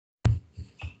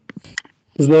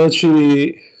Znači,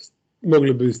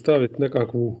 mogli bi staviti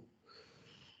nekakvu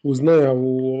uz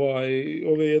najavu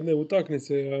ove jedne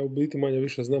utakmice, a u biti manje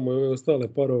više znamo i ove ostale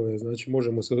parove, znači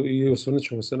možemo se i osvrnut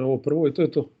ćemo se na ovo prvo i to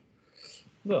je to.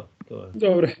 Da, to je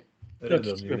Dobre,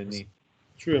 redovni meni.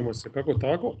 Čujemo se kako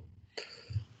tako.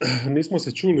 Nismo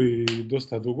se čuli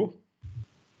dosta dugo.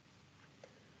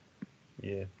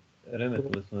 Je,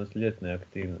 remetili su nas ljetne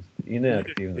aktivnosti i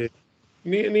neaktivnosti.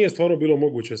 Nije stvarno bilo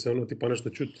moguće se tipa nešto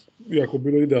čuti, iako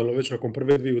bilo idealno već nakon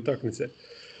prve dvije utakmice.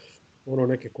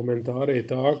 Neke komentare i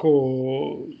tako,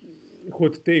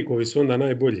 hot take-ovi su onda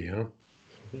najbolji, ha?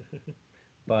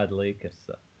 Pad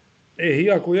Lakersa.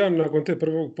 Iako ja nakon te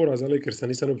prvog poraza Lakersa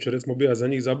nisam uopće recimo bio za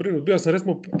njih zabrinut, bio sam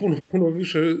recimo puno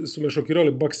više su me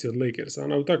šokirali Bucksi od Lakersa.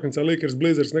 Ona utakmica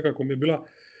Lakers-Blazers nekako mi je bila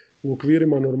u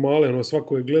okvirima normale,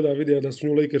 svako je gleda, vidio da su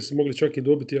nju Lakersi mogli čak i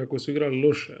dobiti ako su igrali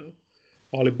loše.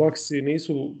 Ali Bucksi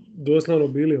nisu doslovno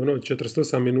bili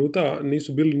 48 minuta,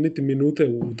 nisu bili niti minute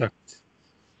u utakmici.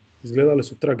 Izgledali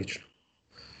su tragično.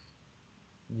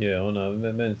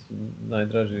 Meni su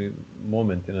najdraži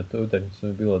momenti na toj utakmici su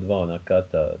mi bilo dva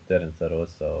kata Terenca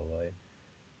Rossa,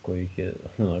 koji ih je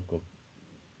onako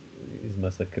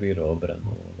izmasakrirao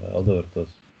obranu, ali dobro, to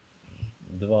su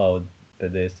 2 od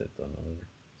 50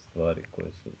 stvari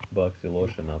koje su Bucksi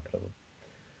loše napravili.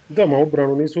 Da,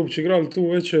 obranu nisu uopće igrali tu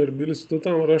večer, bili su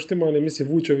totalno raštimani, mislim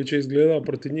Vučević je izgledao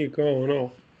protiv njih kao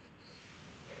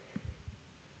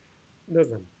ne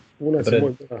znam, unac je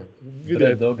moj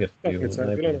vidio takmica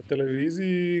je bila na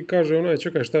televiziji i kaže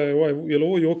čekaj šta je je li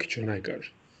ovo Jokić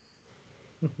kaže.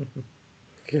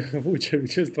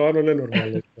 Vučević je stvarno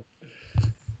nenormalno.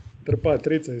 Trpa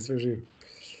trica i sve živo.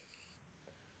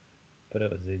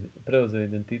 Preuzeo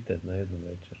identitet na jednu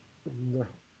večer. Da.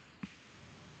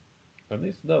 A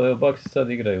nisu, evo Bucksi sad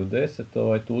igraju u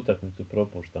 10, tu utakmicu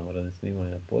propuštamo radi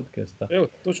snimanja podcasta. Evo,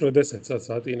 točno je 10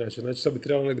 sati inače, znači sad bi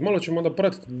trebalo malo ćemo onda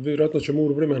pratiti, vjerojatno ćemo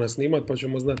uru vremena snimati pa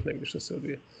ćemo znati negdje što se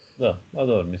odvije. Da,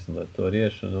 dobro, mislim da je to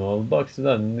riješeno, ali Bucksi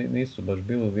nisu baš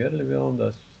bili uvjerljivi, a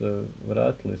onda su se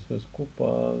vratili sve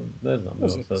skupa, ne znam.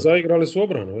 Zaigrali su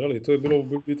obranu, jeli, to je bilo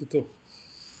u biti to.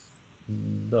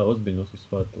 Da, ozbiljno su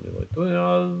shvatili to.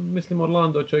 Ja mislim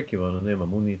Orlando očekivano, nema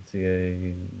municije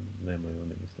i nemaju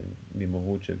oni, mislim, mimo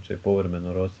Vučevića i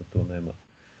povremeno Rossa tu nema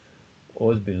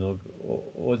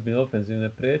ozbiljne ofenzivne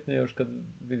prijetnje, još kad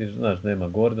vidiš, znaš, nema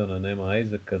Gordona, nema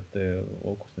Isaaca, te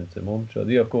okusnice momčad,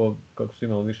 iako kako su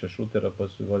imali više šutera pa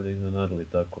su valjda iznenadili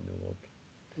tako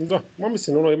Milwaukee. Da,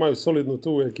 mislim, imaju solidnu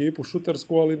tu ekipu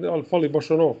šutersku, ali fali baš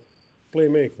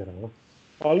playmakera,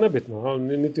 ali nebitno,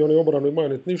 niti oni obranu imaju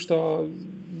niti ništa,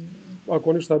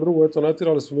 ako ništa drugo,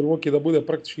 natjerali su Milwaukee da bude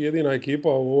praktički jedina ekipa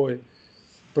u ovoj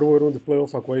prvoj rundi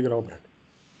play-offa koja igra obranu.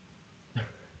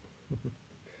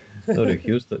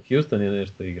 Sorry, Houston je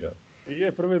nešto igrao.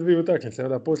 Je, prve dvije utakmice,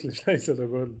 da poslije šta se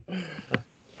dogodilo.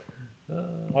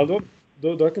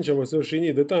 Ali dakle ćemo se još i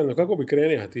njih detaljno, kako bi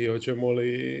krenija ti, hoćemo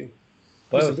li...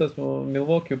 Pa evo sad smo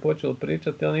Milwaukee počeli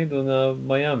pričati, oni idu na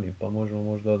Miami, pa možemo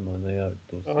možda odmah najaviti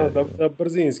tu seriju. Da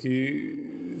brzinski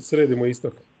sredimo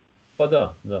istok. Pa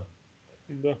da.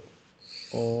 Da.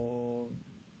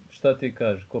 Šta ti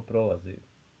kažeš, ko prolazi?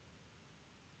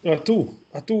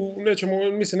 A tu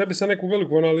nećemo, mislim, ne bi sa neku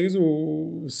veliku analizu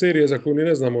serije za koju ni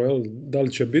ne znamo, da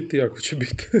li će biti, ako će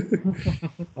biti.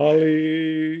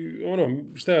 Ali,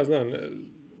 šta ja znam,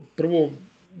 prvo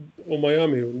o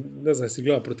Miami, ne znam si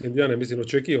gleda protiv Indijane, mislim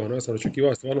očekivano, ja sam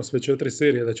očekivao stvarno sve 4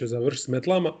 serije da će završiti s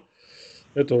metlama.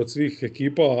 Eto, od svih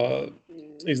ekipa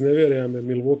iznevjeruje me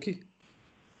Milwaukee,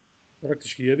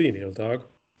 praktički jedini, je li tako?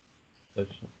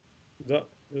 Točno. Da,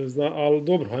 ali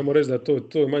dobro, ajmo reći da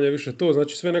to je manje više to,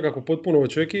 znači sve nekako potpuno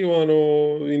očekivano,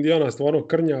 Indijana stvarno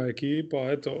krnja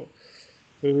ekipa, eto,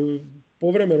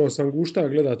 povremeno sam gušta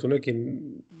gledat u nekim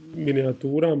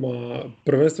minijaturama,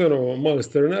 prvenstveno Miles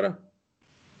Turnera,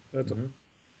 eto,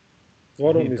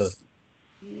 stvarno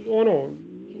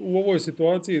u ovoj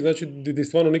situaciji, znači gdje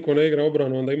stvarno niko ne igra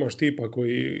obranu, onda imaš tipa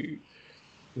koji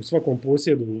u svakom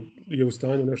posjedu je u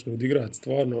stanju nešto odigrati,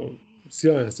 stvarno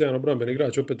sjajan obrambeni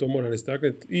igrač, opet to moram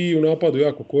istaknuti, i u napadu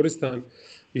jako koristan,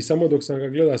 i samo dok sam ga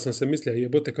gledao sam se mislio,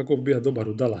 jebote kako bi bio dobar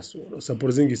u Dallasu, sa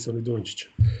Porzingisom i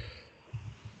Dončićem.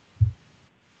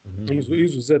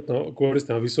 Izuzetno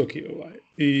koristan, visoki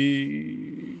i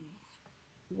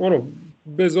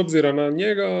bez obzira na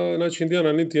njega, znači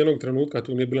Indijana niti jednog trenutka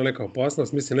tu nije bila neka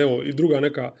opasnost, mislim evo i druga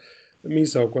neka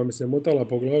misao koja mi se motala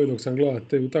po glavi dok sam gledao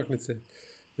te utakmice,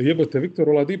 jebote Viktor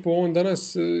Oladipo, on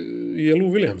danas je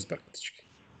Lou Williams praktički.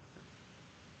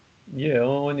 Je,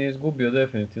 on je izgubio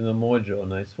definitivno mođo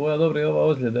svoja, dobro i ova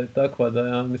ozljeda je takva da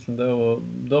ja mislim da je ovo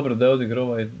dobro da je odigrao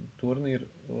ovaj turnir,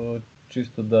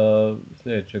 čisto da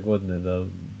sljedeće godine da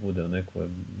bude u nekoj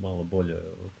malo boljoj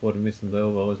formi. Mislim da je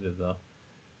ova ozljeda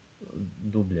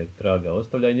dubljeg traga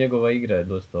ostavlja i njegova igra je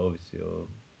dosta ovisi o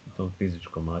tom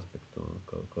fizičkom aspektu,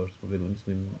 kao što smo vidjeli.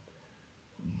 Mislim,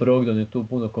 Brogdon je tu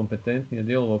puno kompetentnije,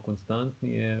 djelovao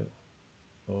konstantnije,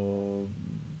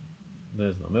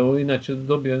 ne znam, evo inače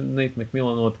dobio Nate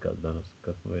McMillan otkaz danas,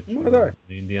 kad smo već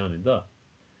u Indijani, da.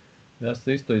 Ja sam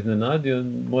se isto iznenadio,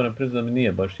 moram priznati da mi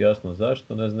nije baš jasno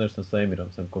zašto, ne znam, nešto sam sa Emirom,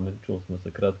 čuli smo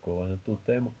se kratko na tu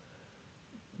temu.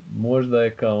 Možda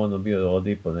je kao ono bio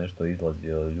Oladipo nešto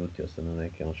izlazio, ljutio se na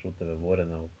neke šuteve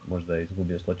Warrena, možda je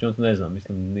izgubio slačinac, ne znam,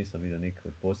 mislim nisam vidio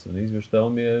nikakve posebne izvještaje,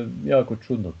 ali mi je jako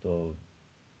čudno to,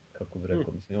 kako bi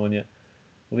rekao, mislim, on je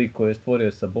lik koji je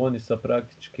stvorio Sabonisa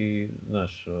praktički,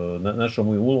 našao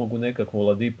mu je ulogu nekakvu,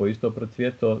 Oladipo isto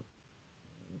procvjetao,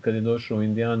 kad je došao u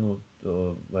Indijanu,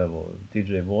 evo, TJ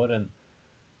Warren,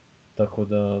 tako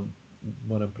da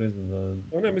moram priznati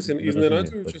da... Ne, mislim,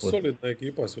 iznenađujuće solidna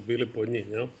ekipa su bili pod njim,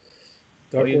 jel?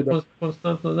 Tako da...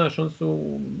 Konstantno, znaš,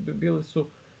 bili su,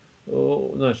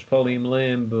 fali im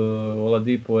Lamb,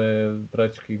 Oladipo je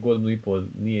praktički godinu i pol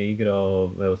nije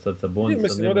igrao, evo sad Sabonisa...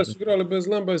 Mislim, ovdje su igrali bez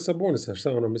Lamba i Sabonisa,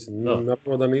 šta ono, mislim,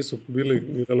 napravo da nisu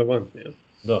bili relevantni, jel?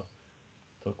 Da,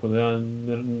 tako da ja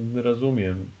ne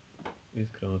razumijem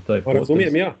iskreno taj potez.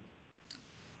 Razumijem ja.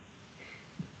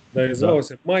 Da je zvao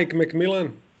se Mike McMillan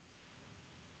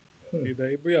i da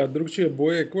je bio drugčije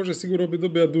boje kože, sigurno bi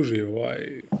dobio duži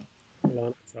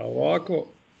lanac, a ovako...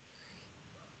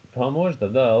 Pa možda,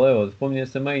 da, ali evo, spominje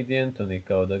se Mike D'Antoni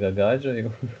kao da ga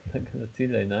gađaju, da ga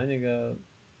ciljaju na njega,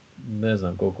 ne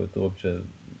znam koliko je to uopće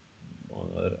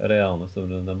realno, s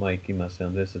obzirom da Mike ima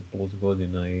 70 plus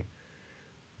godina i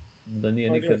da nije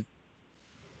nikad...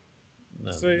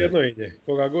 Sve jedno ide,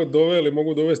 koga god doveli,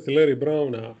 mogu dovesti Larry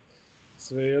Browna,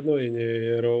 sve jedno ide,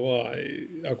 jer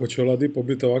ako će Oladipo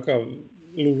biti ovakav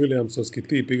Lou Williamsovski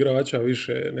tip igrača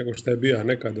više nego što je bio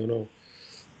nekad,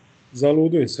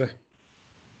 zaludujem sve.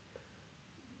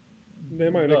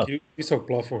 Nemaju neki visok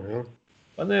plafon, ja?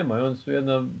 Pa nema, oni su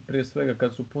prije svega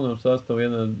kad su u punom sastavu,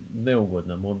 jedna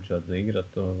neugodna momčad za igrat,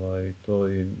 to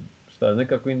i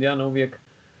nekako Indijana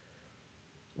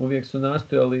uvijek su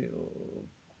nastojali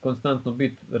konstantno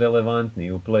biti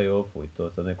relevantni u play-offu i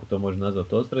to sad neko to može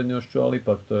nazvati osrednjošću, ali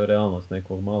ipak to je realnost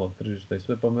nekog malog tržišta i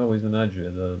sve, pa me ovo iznenađuje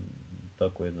da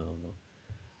tako jedna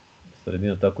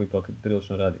sredina tako ipak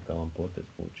prilično radikalan potez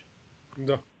vuče.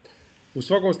 Da. U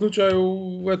svakom slučaju,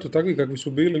 eto, takvi kakvi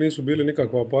su bili, nisu bili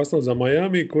nikakva opasnost za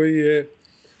Miami, koji je,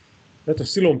 eto,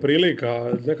 silom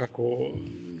prilika nekako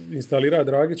instalira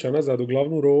Dragića nazad u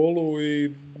glavnu rolu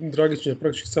i Dragić je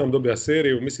praktički sam dobija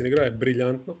seriju, mislim, igra je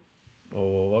briljantno.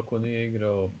 Ovako nije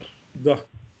igrao...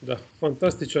 Da,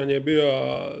 fantastičan je bio,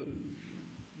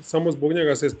 samo zbog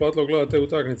njega se isplatilo gledati te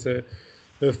utakmice,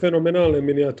 fenomenalne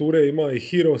minijature, ima i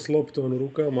Hero s loptom u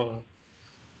rukama,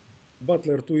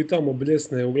 Butler tu i tamo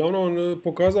bljesne, uglavnom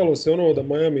pokazalo se da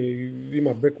Miami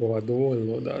ima bekova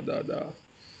dovoljno da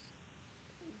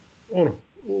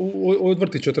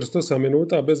odvrti 48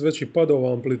 minuta bez većih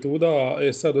padova amplituda,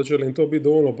 sad hoće li im to biti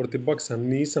dovoljno protiv Bucksa,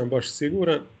 nisam baš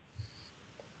siguran.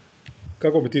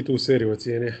 Kako bi ti tu seriju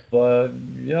ocijenio? Pa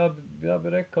ja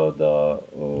bih rekao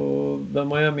da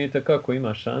Miami itekako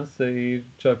ima šanse i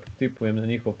čak tipujem na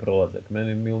njihov prolazak.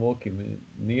 Meni Milwaukee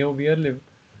nije uvjerljiv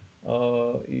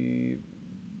i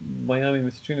Miami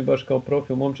mi se čini baš kao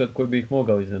profil momčad koji bi ih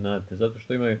mogao iznenaditi, zato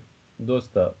što imaju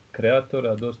dosta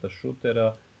kreatora, dosta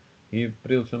šutera i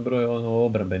priličan broj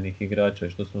obrambenih igrača, i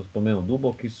što smo spomenuli,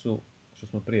 duboki su, što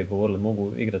smo prije govorili,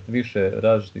 mogu igrati više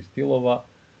različitih stilova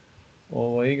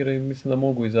igre i mislim da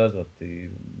mogu izazvati.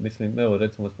 Mislim, evo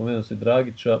recimo spomenuo si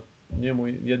Dragića, njemu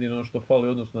jedino što fali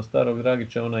u odnosu na starog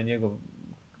Dragića, onaj njegov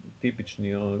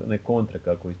tipični kontre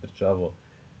kako istrčavao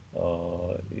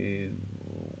i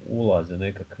ulaze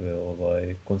nekakve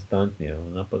konstantnije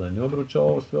napadanje obruča,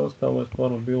 ovo sve ostalo je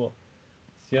stvarno bilo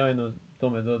sjajno,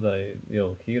 tome dodaje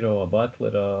Hero,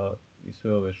 Butlera i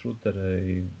sve ove šutere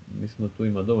i mislim da tu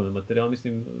ima dovoljno materijala.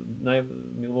 Mislim,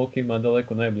 Milwaukee ima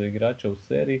daleko najbolje igrača u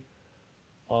seriji,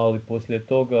 ali poslije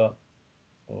toga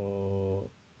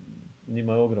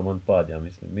njima je ogroman pad, ja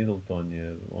mislim. Middleton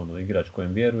je igrač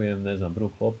kojem vjerujem, ne znam,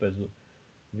 Brook Lopezu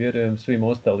vjerujem, svim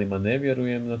ostalima ne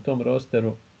vjerujem na tom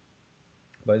rosteru.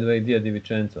 By the way, gdje je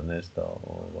DiVincenzo nestao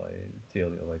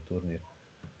cijeli ovaj turnir.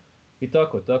 I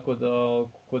tako da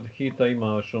kod Hita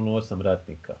imaš 8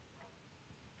 ratnika.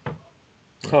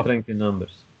 Strength in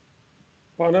numbers.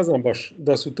 Pa ne znam baš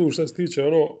da su tu što se tiče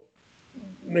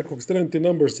nekog strength in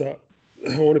numbersa,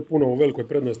 oni puno u velikoj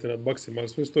prednosti nad Bucksima, ali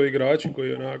sve su to igrači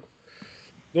koji onako...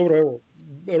 Dobro, evo,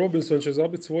 Robinson će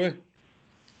zabiti svoje.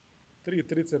 3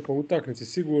 trice po utakmici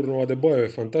sigurno, Adebayo je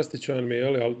fantastičan mi,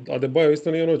 ali Adebayo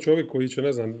isto nije ono čovjek koji će,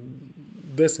 ne znam,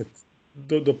 10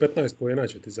 do 15 poena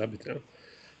će ti zabiti. Ja.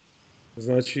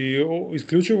 Znači,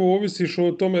 isključivo ovisiš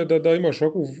o tome da imaš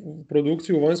ovakvu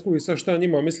produkciju vanjsku i sad šta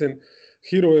njima, mislim,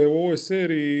 Hero je u ovoj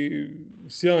seriji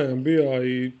sjajan bija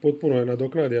i potpuno je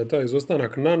nadoknadio taj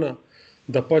izostanak Nana,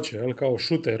 da pače, jel, kao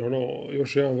šuter, ono,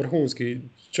 još jedan vrhunski,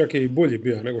 čak je i bolji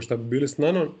bija nego što bi bili s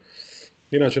Nanom.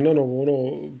 Inače, Nanovo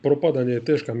ono propadanje je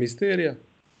teška misterija.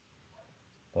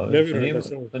 Pa Ne vjerujem da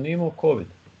se... to nije imao COVID.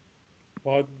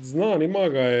 Pa znam, ima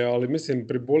ga je, ali mislim,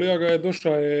 pribolija ga je,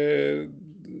 došao je,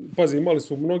 pazi, imali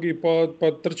su mnogi,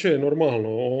 pa trče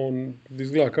normalno, on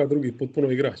izgleda kao drugi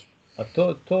potpuno igrač. A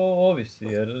to ovisi,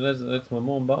 jer ne znam,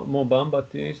 recimo Mo Bamba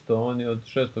ti isto, on je od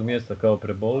 6. mjesta kao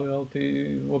prebolio, ali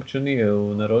ti uopće nije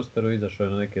na rosteru, izašao je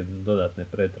na neke dodatne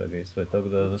pretrage i sve, tako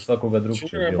da na svakoga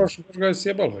drugčije bilo. Baš ga je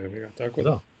sjebalo, je ga, tako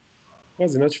da.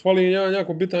 Pazi, znači fali jedan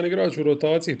jako bitan igrač u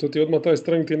rotaciji, to ti odmah taj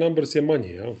strength i numbers je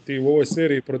manji. Ja? Ti u ovoj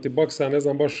seriji protiv Bucksa, ne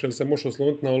znam baš jel se može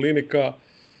osloniti na Olinika,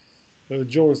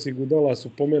 Jones i Gudala su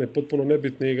po mene potpuno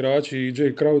nebitni igrači i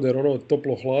Jay Crowder, ono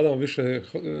toplo hladan, više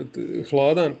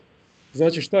hladan.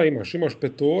 Znači šta imaš? Imaš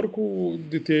petorku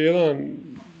gdje ti je jedan,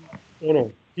 ono,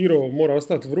 Hero mora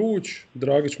ostati vruć,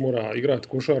 Dragić mora igrati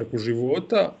košarku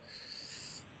života,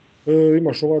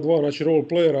 imaš ova dva, znači role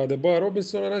playera, Adebayo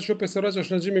Robinsona, znači opet se vraćaš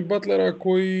na Jimmy Butlera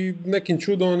koji nekim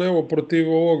čudom, evo, protiv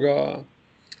ovoga,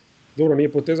 dobro,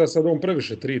 nije poteza sad on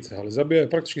previše trice, ali zabija je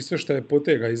praktički sve što je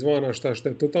potega izvana, što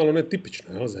je totalno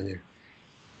netipično, jel, za njega.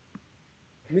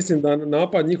 Mislim da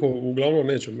napad njihov uglavnom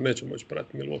neće moći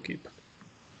pratiti Milwaukee ipak.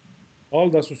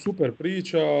 Ali da su super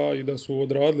priča i da su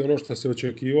odradili ono što se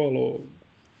očekivalo,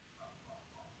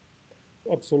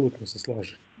 apsolutno se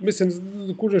slaže. Mislim,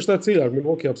 kužem šta cilja,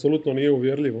 Milwaukee apsolutno nije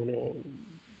uvjerljiv, ono,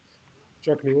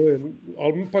 čak ni ove,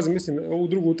 ali pazi, mislim, ovu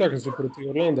drugu utakmicu protiv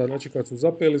Orlanda, znači kad su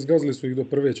zapeli, zgazili su ih do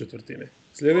prve četvrtine.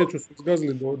 Sljedeću su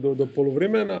izgazili do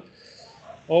poluvremena,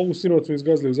 a ovu sinoć su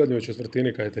izgazili u zadnjoj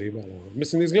četvrtini kad je trebalo.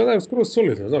 Mislim, izgledaju skoro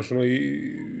solidno, znaš, ono,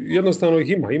 i jednostavno ih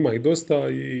ima ih dosta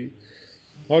i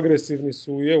agresivni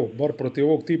su i evo, bar protiv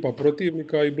ovog tipa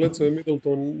protivnika i Bledsoe i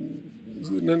Middleton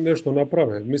nešto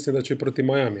naprave. Mislim da će protiv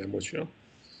Miamija moći, ja.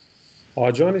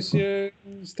 A Giannis je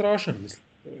strašan, mislim.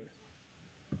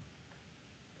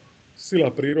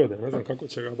 Sila prirode, ne znam kako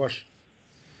će ga baš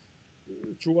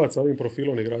čuvati sa ovim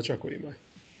profilom igrača koji ima.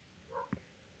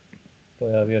 Pa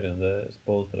ja vjerujem da je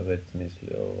Spoelstra već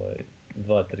smislio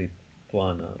 2-3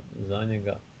 plana za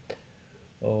njega.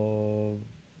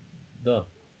 Da,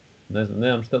 ne znam,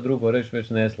 nemam šta drugo reći, već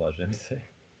ne slažem se.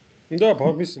 Da,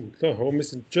 pa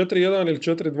mislim 4-1 ili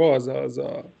 4-2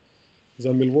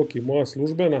 za Milwaukee, moja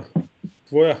službena,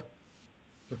 tvoja?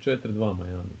 4-2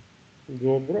 Miami.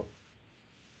 Dobro.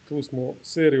 Tu smo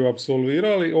seriju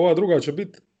apsolvirali. Ova druga će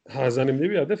biti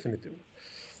zanimljivija definitivno.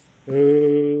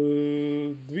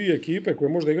 Dvije ekipe koje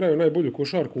možda igraju najbolju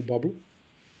košarku u bablu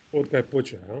od kad je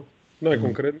počeo. Ja?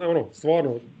 Najkonkretnije, ono,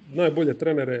 stvarno, najbolje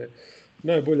trenere,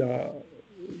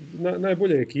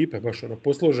 najbolje ekipe, baš ono,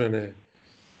 posložene,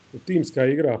 timska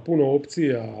igra, puno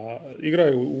opcija,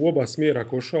 igraju u oba smjera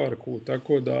košarku,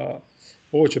 tako da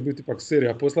ovo će biti ipak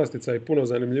serija poslastica i puno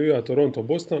zanimljivija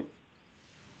Toronto-Boston.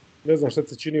 Ne znam šta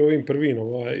se čini ovim prvim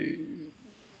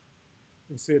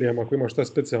serijama ako ima šta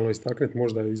specijalno istaknuti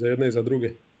možda i za jedne i za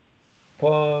druge.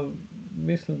 Pa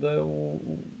mislim da je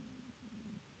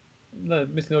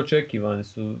mislim očekivani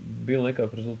su bili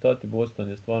nekakvi rezultati. Boston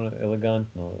je stvarno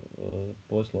elegantno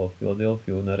poslao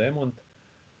Filadelfiju na remont.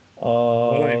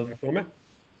 Hvala im na tome.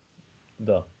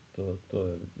 Da, to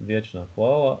je vječna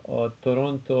hvala. A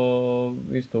Toronto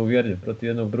isto uvjerljiv protiv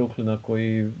jednog Brooklyna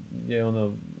koji je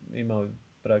imao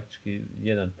praktički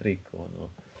jedan trik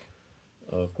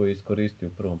koji je iskoristio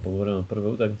u prvom poluvremenu prve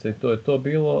utakmice i to je to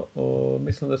bilo.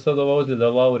 Mislim da sad ova ozljeda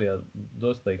Laurija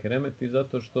dosta ih remeti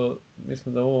zato što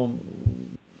mislim da u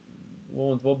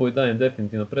ovom dvoboju dajem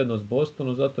definitivno prednost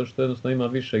Bostonu zato što jednostavno ima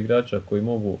više igrača koji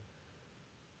mogu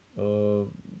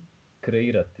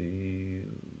kreirati i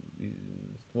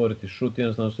stvoriti šut,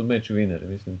 jednostavno su match winneri,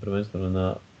 mislim prvenstveno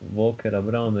na Walkera,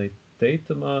 Browna i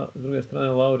Tatuma, s druge strane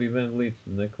Lauri i Van Vliet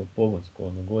neko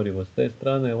pogonsko gorivo s te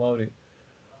strane, Lauri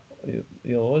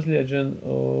je ozlijeđen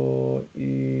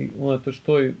i unatoč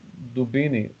toj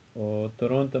dubini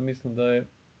Toronto mislim da je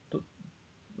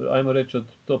ajmo reći od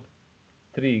top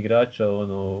 3 igrača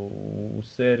u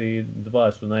seriji,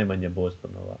 2 su najmanje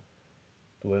Bostonova.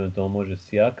 Tu eventualno može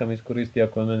Sijakam iskoristiti,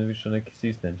 ako je meni više neki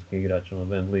sistemski igrač,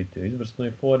 Van Vliet je u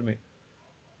izvrsnoj formi,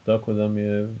 tako da mi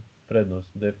je prednost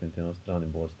definitivno na strani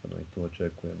Bostona i tu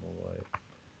očekujem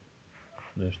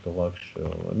nešto lakše.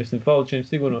 Mislim, faul će im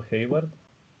sigurno Hayward,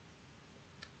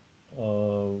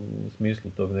 u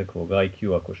smislu tog nekog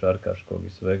IQ-a košarkaškog i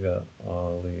svega,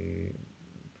 ali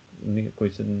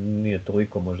koji se nije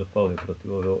toliko možda falio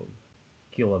protiv ove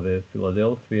kilave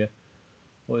Filadelfije.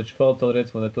 Ovdje će faliti, ali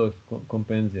recimo da je to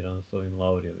kompenzirano s ovim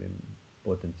Laurijevim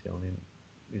potencijalnim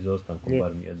izostankom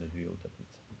bar jedne, dvije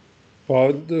utakmice. Pa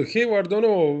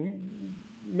Hayward,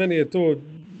 meni je to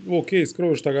ok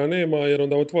skroz šta ga nema, jer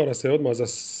onda otvara se odmah za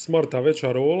Smarta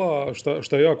veća rola,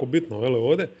 šta je jako bitno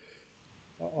ovdje.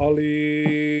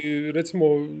 Ali,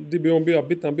 recimo, di bi on bio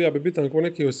bi bitan kao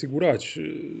neki osigurač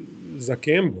za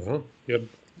Kemba, jer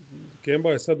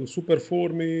Kemba je sad u super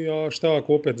formi, a šta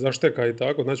ako opet zašteka i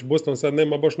tako. Znači, Boston sad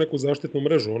nema baš neku zaštitnu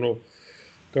mrežu,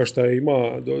 kao što je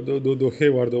ima do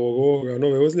Haywardovog ovoga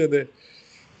nove ozljede,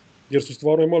 jer su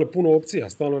stvarno imali puno opcija,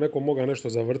 stalno neko moga nešto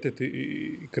zavrtiti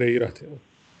i kreirati.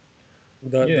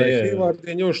 Da je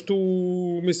Hayward još tu,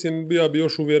 mislim, bio bi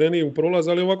još uvjereniji u prolaz,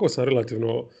 ali ovako sam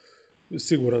relativno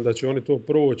siguran da će oni to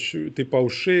proći tipa u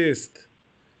 6.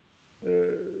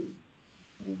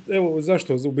 Evo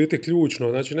zašto u biti ključno,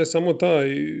 znači ne samo taj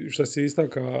što se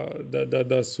istaka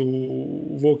da su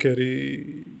Walker i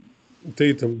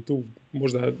Tatum tu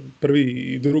možda prvi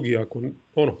i drugi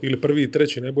ili prvi i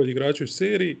treći najbolji igrači u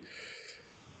seriji,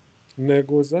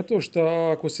 nego zato što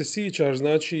ako se sićaš,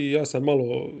 znači ja sam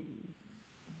malo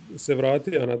se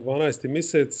vratio na 12.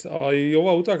 mjesec, a i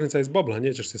ova utakmica iz babla,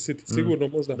 nećeš se sititi sigurno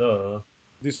možda. Da.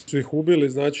 Gdje su ih ubili,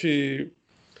 znači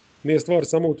nije stvar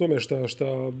samo u tome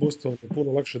što Boston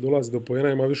puno lakše dolazi do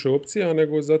poena, ima više opcija,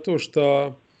 nego zato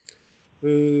što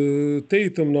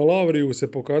Tatum na Lavriju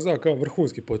se pokazao kao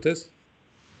vrhunski potez.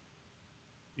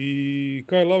 I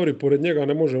Kyle Lowry pored njega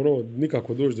ne može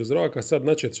nikako doći do zraka, sad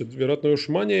načet će vjerojatno još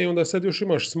manje i onda sad još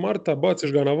imaš Smarta,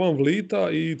 baciš ga na Van Vlita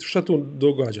i šta tu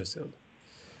događa se onda?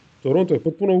 Toronto je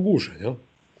potpuno ugušen, jel?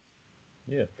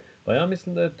 Je. Pa ja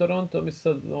mislim da je Toronto, mislim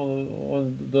sad,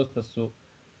 on dosta su,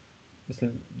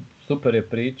 mislim, super je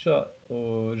priča,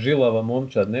 žilava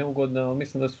momčad, neugodna, ali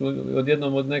mislim da su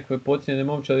odjednom od nekve podcijenjene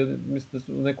momčad, mislim da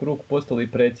su u neku ruku postali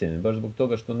i precijenjeni, baš zbog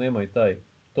toga što nema i taj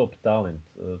top talent.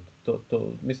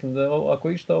 Mislim da je,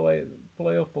 ako išta ovaj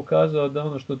playoff pokazao da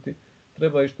ono što ti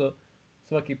treba i što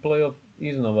svaki playoff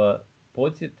iznova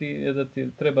podsjeti je da ti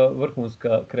treba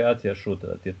vrhunska kreacija šuta,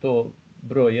 da ti je to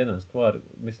broj jedan stvar,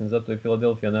 mislim zato je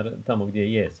Filadelfija tamo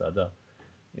gdje je sada,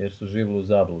 jer su živjeli u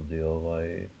zabludi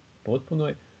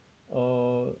potpunoj.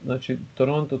 Znači,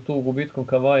 Toronto tu gubitkom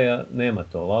Kavaja nema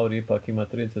to. Lauri ipak ima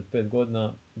 35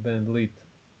 godina, Van Vliet,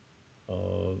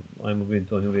 ajmo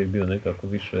vidjeti, on je uvijek bio nekako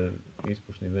više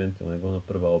ispušni ventil nego ono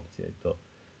prva opcija i to.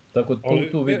 Tako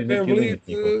tu vidi neki limit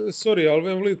njihov. Ali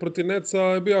Van Vliet protiv Netsa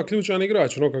je bio ključan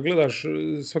igrač. Kad gledaš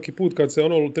svaki put kad se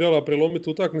trebala prelomiti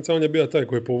utakmica, on je bio taj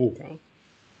koji je povukao.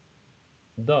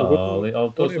 Da,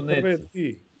 ali to su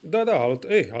Netsi. Da,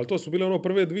 ali to su bile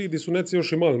prve dvije gdje su Netsi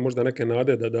još imali možda neke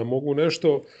nade da mogu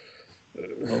nešto.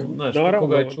 Znaš,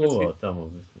 koga je čuvao tamo,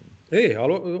 mislim.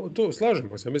 Ali to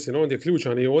slažemo se, mislim, on je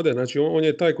ključan i ovdje, znači on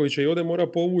je taj koji će i ovdje mora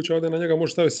povući, a ovdje na njega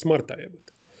može staviti Smarta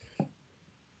jebate.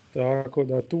 Tako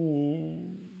da tu,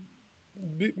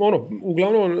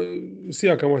 uglavnom,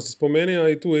 Sijakama se spomenuo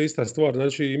i tu je ista stvar,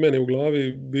 znači i meni u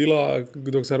glavi bila,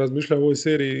 dok sam razmišljao o ovoj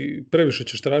seriji, previše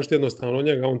ćeš tražiti jednostavno od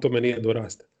njega, on tome nije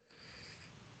dorasta.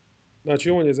 Znači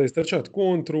on je za istrčat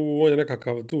kontru, on je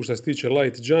nekakav tu što se tiče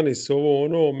light Giannis,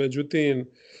 međutim,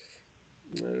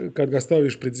 kad ga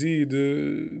staviš pred zid,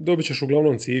 dobit ćeš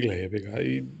uglavnom cigle jebiga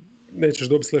i nećeš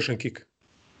dobiti slash and kick.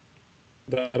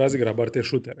 Da razigra bar te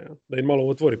šutere, da im malo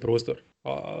otvori prostor.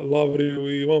 A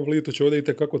Lavriju i Van Vlitu će ovdje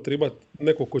itekako trebati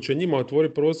neko ko će njima otvori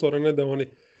prostor, a ne da oni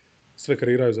sve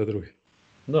kreiraju za drugi.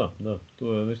 Da, tu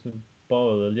je, mislim,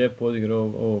 Paolo lijepo odigrao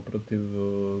ovo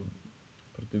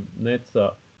protiv Netsa,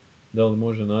 da li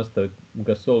može nastaviti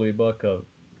Gasol i Baka,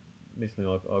 mislim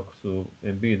ako su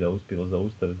Embida uspjeli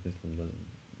zaustaviti,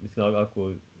 mislim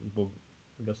ako zbog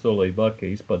Gasola i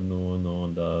Bake ispadnu,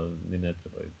 onda ni ne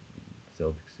trebaju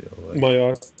Celticsi. Ma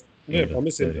jasno. Pa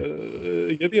mislim,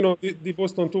 jedino di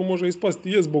Boston tu može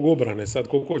ispasti je zbog obrane, sad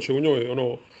koliko će u njoj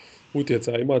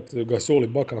utjeca imati Gasol i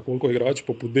Baka, koliko igrači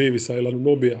poput Davisa ili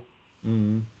Nobija.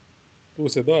 Mm-hmm. Tu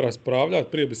se da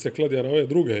raspravljati, prije bi se kladio na ove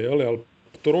druge, ali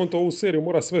Toronto ovu seriju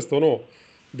mora svesti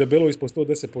debelo ispod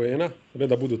 110 poena, ne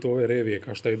da budu to ove revije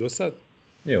kao što je do sad.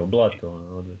 Evo,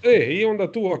 blato. I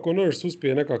onda tu ako Nurse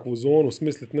uspije nekakvu zonu,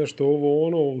 smisliti nešto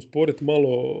usporiti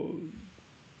malo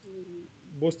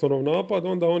Bostonov napad,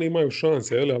 onda oni imaju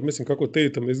šanse, ali mislim kako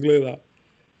Tatum izgleda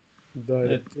da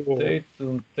je to...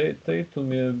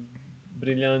 Tatum je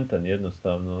briljantan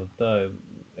jednostavno, ta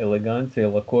elegancija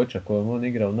i lakoća kojom on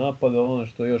igra u napadu, ono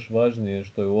što je još važnije,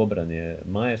 što je u obrani je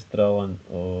maestralan.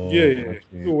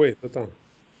 To tam.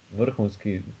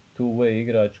 Vrhunski two-way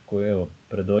igrač koji evo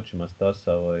pred očima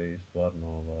stasao i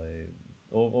stvarno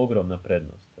ogromna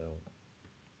prednost. Evo.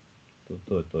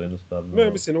 To je to Ne,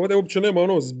 jednostavno. mislim, ovdje uopće nema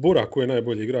ono Zbora koji je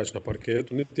najbolji igrač na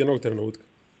parketu, niti jednog trenutka.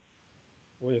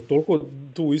 On je toliko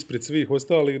tu ispred svih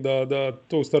ostalih da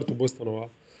to u startu Bostonova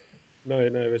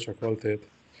najveća kvaliteta.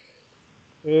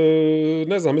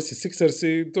 Ne znam, mislim,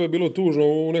 Sixersi, to je bilo tužno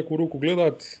u neku ruku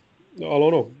gledat, ali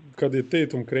ono, kad je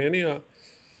Tatum krenija,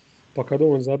 pa kad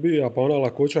on zabija, pa ona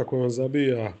lakoća koju on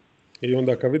zabija, i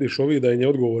onda kad vidiš ovi da im je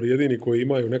odgovor jedini koji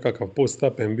imaju nekakav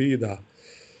post-up Embida,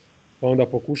 pa onda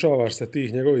pokušavaš sa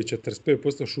tih njegovih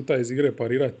 45% šuta iz igre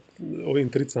parirati ovim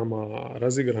tricama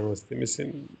razigranosti, mislim,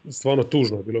 stvarno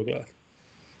tužno je bilo gledati.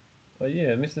 Pa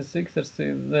je, mislim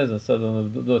Sixersi, ne znam sad,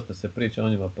 dosta se priča o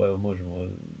njima, pa evo možemo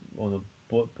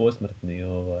posmrtni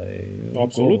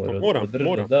Apsolutno, govor moram.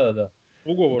 održati. Da.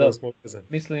 Ugovorom Da, smo vezani.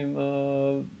 mislim,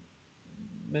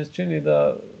 meni se čini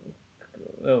da,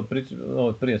 evo,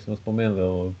 prije smo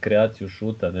spomenuli kreaciju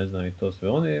šuta, ne znam i to sve.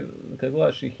 Oni, kad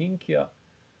gledaš i Hinkija,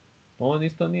 on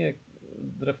isto nije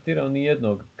draftirao ni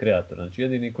jednog kreatora. Znači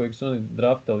jedini kojeg su oni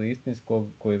draftali istinskog,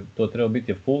 koji to trebao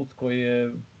biti je Fultz, koji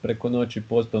je preko noći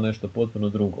postao nešto potpuno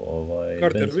drugo.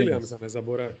 Carter Ben Simmons. Williamsa ne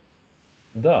zaboravi.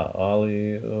 Da,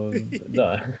 ali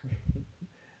da.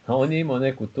 A on je imao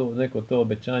neko to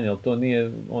obećanje, ali to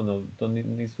nije to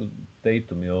nisu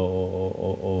Tatumi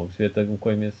ovog svijeta u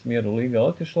kojem je smjeru liga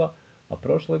otišla. A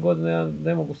prošle godine ja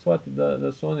ne mogu shvatiti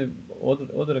da su oni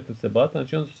odrekli se bata,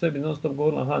 znači oni su sebi non stop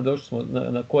govorili, aha, došli smo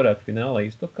na korak finala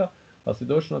istoka, ali si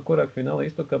došli na korak finala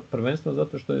istoka prvenstveno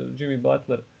zato što je Jimmy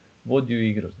Butler vodio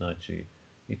igru, znači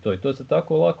i to se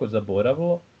tako lako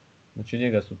zaboravilo, znači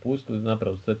njega su pustili,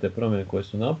 napravili sve te promjene koje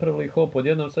su napravili i hop,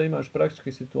 odjednom sad imaš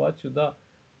praktički situaciju da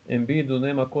Embiidu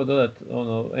nema ko dodat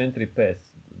entry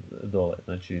pass dole.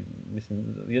 Znači, mislim,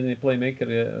 jedini playmaker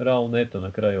je Raul Neto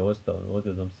na kraju ostao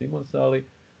odjednom Simonsa, ali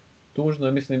tužno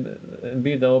je, mislim,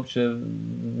 Embiida uopće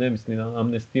ne mislim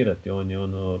amnestirati, on je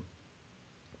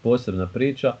posebna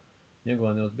priča,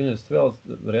 njegova neozbiljnost sve, ali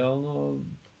realno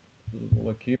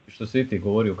u ekipi, što si ti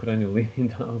govori u krajnjoj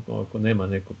liniji, da ako nema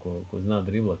neko ko zna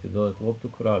driblati i dodati loptu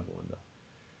k vragu, onda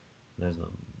ne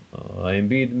znam. A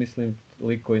Embiid, mislim,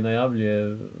 lik koji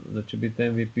najavljuje da će biti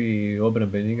MVP i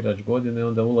obrambeni igrač godine,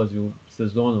 onda ulazi u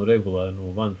sezonu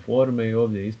regularnu van forme i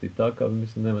ovdje isti takav,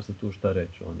 mislim, nema se tu šta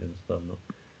reći, on jednostavno.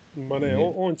 Ma ne,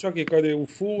 on čak i kad je u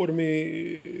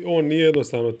formi, on nije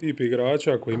jednostavno tip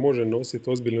igrača koji može nositi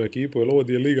ozbiljnu ekipu, jer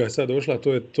ovdje je liga sad došla,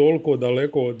 to je toliko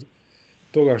daleko od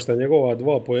toga što njegova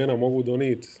 2 poena mogu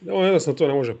donijeti. On jednostavno to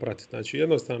ne može pratiti. Znači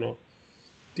jednostavno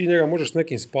ti njega možeš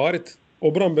nekim sparit,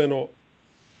 obrambeno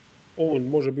on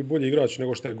može biti bolji igrač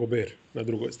nego što je Gober na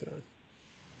drugoj strani.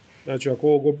 Znači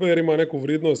ako Gober ima neku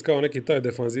vrijednost kao neki taj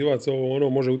defanzivac,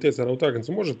 može utjecati na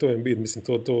utakmicu, može to Embiid, mislim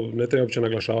to ne treba uopće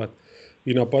naglašavati.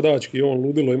 I napadački on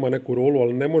ludilo ima neku rolu,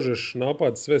 ali ne možeš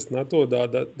napad svest na to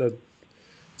da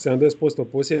 70%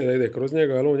 posjeda ide kroz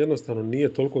njega, jer on jednostavno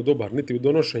nije toliko dobar niti u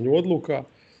donošenju odluka,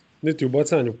 niti u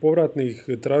bacanju povratnih,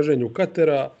 traženju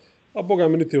katera, a boga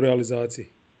mi niti u realizaciji.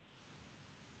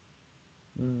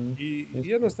 I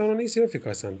jednostavno nisi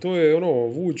efikasan. To je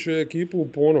vuče ekipu u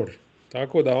ponor.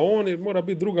 Tako da on mora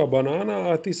biti druga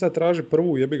banana, a ti sad traži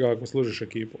prvu, jebi ga ako služiš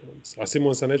ekipu. A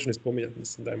Simonsa neću ni spominjati,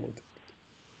 mislim da je monte.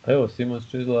 A evo, Simons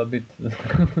će izgleda biti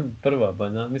prva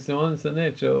banana. Mislim, on se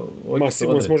neće Ma,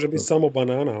 Simons može biti samo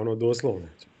banana, doslovno.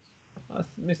 A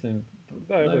mislim,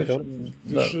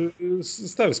 da,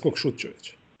 stavi skok šut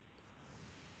čovječe.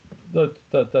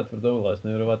 Ta tvrdoglavast,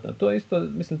 nevjerovatna. To je isto,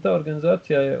 mislim, ta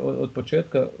organizacija je od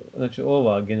početka, znači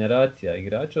ova generacija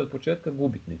igrača od početka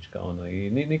gubitnička, i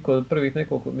niko od prvih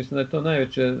nekoliko, mislim da je to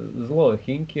najveće zlo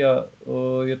Hinkija,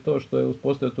 je to što je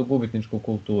uspostavio tu gubitničku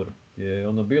kulturu. Je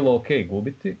bilo ok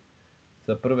gubiti,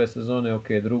 za prve sezone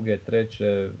ok, druge,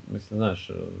 treće, mislim,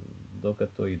 znaš, dokad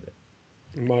to ide.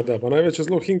 Ma da, pa najveće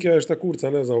zlo Hinkija je šta kurca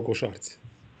ne zna o košarci.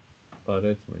 Pa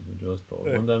recimo između ostalog.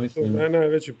 Onda mislim... To je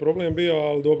najveći problem bio,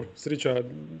 ali dobro, srića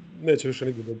neće više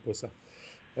nigdje dobiti posao.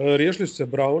 Riješili su se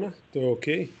Brauna, to je ok.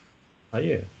 A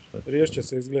je. Riješit će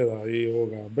se izgleda i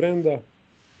ovoga Brenda.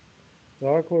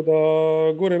 Tako da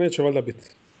gore neće valjda biti.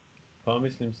 Pa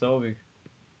mislim sa ovih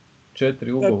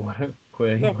 4 ugovora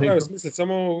koje imaju... Da, pravi smislit,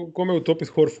 samo kome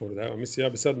utopiti Horford. Evo, mislim, ja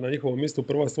bi sad na njihovom mjestu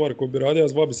prva stvar koju bi radio,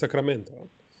 zvao bi Sacramento.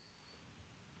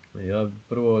 Ja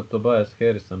prvo Tobias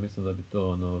Harrisa, mislim da bi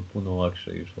to puno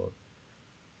lakše išlo.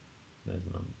 Ne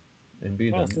znam.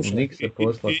 Embiida u Knickse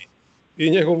poslat. I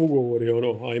njegov ugovor je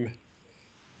ajme.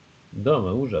 Da,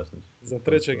 ma užasno. Za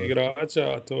trećeg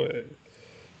igrača, to je...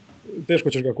 Teško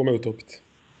ćeš ga kome utopiti.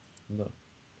 Da.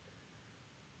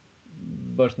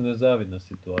 Baš nezavidna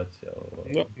situacija.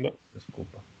 Da.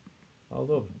 Skupa. Ali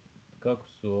dobro. kako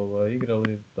su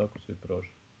igrali, tako su i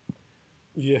prošli.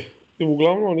 Je. I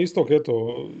uglavnom istok,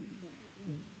 eto,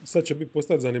 sad će biti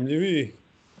postati zanimljiviji.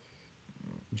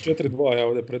 4-2 ja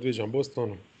ovdje predviđam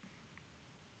Bostonu.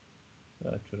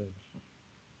 Ja ću reći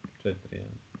 4-1.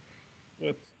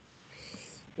 Eto.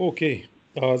 Ok.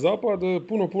 A zapad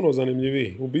puno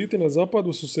zanimljiviji. U biti na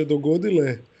zapadu su se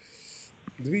dogodile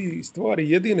dvije stvari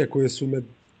jedine koje su me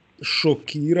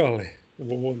šokirale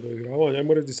u ovom doigravanju.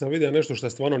 Ajmo reći da sam vidio nešto što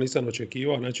stvarno nisam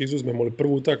očekivao. Znači, izuzmemo li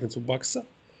prvu utakmicu Baksa,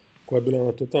 koja je bila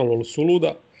na totalno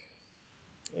suluda,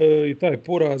 i taj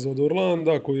poraz od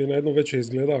Orlanda koji je na jedno veće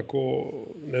izgleda ako,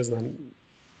 ne znam,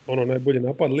 ono najbolji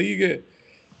napad lige.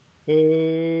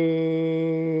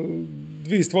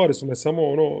 Dvije stvari su me samo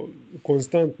ono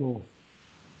konstantno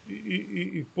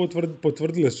i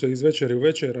potvrdile su se iz večeri u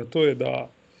večer, a to je da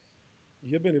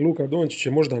jebeni Luka Dončić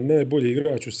je možda najbolji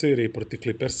igrač u seriji protiv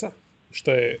Clippersa,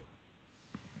 što je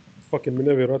fucking mi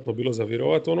nevjerojatno bilo za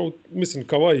vjerovat. Ono, mislim,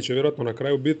 Kawhi će vjerojatno na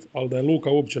kraju biti, ali da je Luka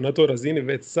uopće na toj razini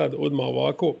već sad odmah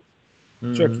ovako,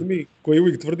 čak i mi koji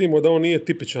uvijek tvrdimo da on nije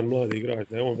tipičan mladi igrač,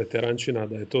 da je on veterančina,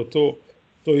 da je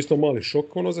to je isto mali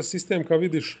šok ono za sistem kad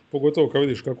vidiš, pogotovo kad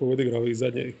vidiš kako je odigrao i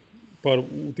zadnjih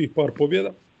u tih par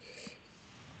pobjeda.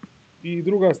 I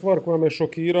druga stvar koja me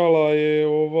šokirala je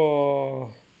ova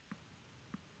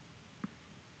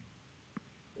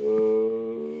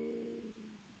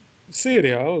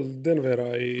serija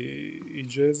Denvera i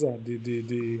Jazza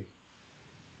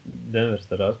Denver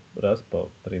se raspao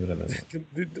privremeno.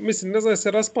 Mislim, ne znam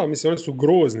se raspao, mislim, oni su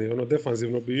grozni, ono,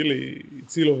 defanzivno bili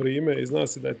cijelo vrijeme i zna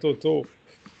se da je to,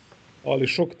 ali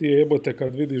šok ti je jebote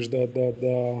kad vidiš da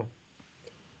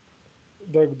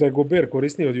je Gober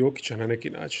korisniji od Jokića na neki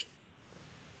način.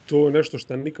 To je nešto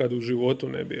što nikad u životu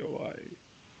ne bi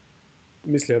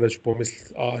mislio da ću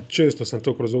pomisliti, a često sam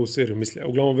to kroz ovu seriju mislio,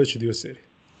 uglavnom veći dio serije.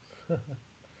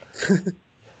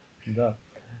 Da,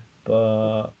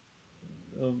 pa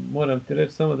moram ti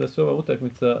reći samo da se ova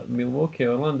utakmica Milwaukee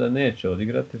Orlanda neće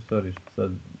odigrati, sorry što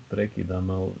sad prekidam,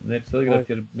 ali neće se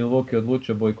odigrati jer Milwaukee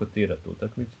odlučio bojkotirati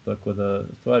utakmicu, tako da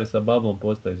stvari sa bublom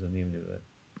postaju zanimljive.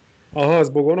 Aha,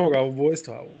 zbog onoga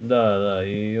ubojstva. Da,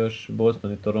 i još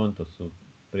Boston i Toronto su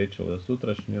pričali o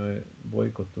sutrašnjoj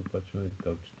bojkotu, pa ćemo vidjeti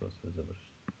kako će to sve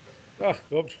završiti.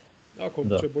 Dobro. Ako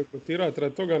će bojkotirati,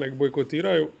 radi toga nek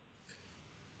bojkotiraju.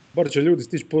 Bar će ljudi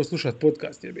stići poslušati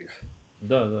podcast, jebi ga.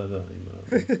 Da,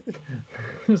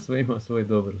 ima. Sve ima svoju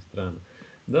dobru stranu.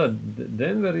 Da,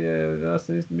 Denver je, ja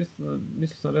sam mislio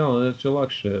sam realno da će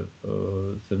lakše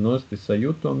se nositi sa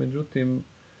Utahom, međutim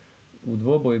u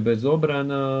dvoboji bez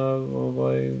obrana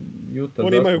Utah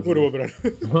Oni imaju goru obranu.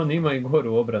 Oni imaju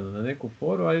goru obranu na neku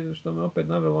foru, a što me opet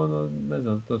navelo, ono, ne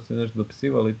znam, to se nešto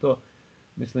dopisivali to.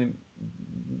 Mislim,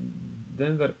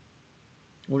 Denver,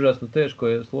 užasno teško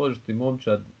je složiti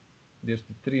momčad gdje su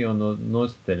tri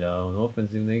nositelja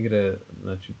ofenzivne igre,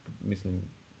 znači, mislim,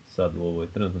 sad u ovoj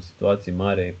trenutnoj situaciji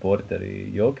Mare, Porter i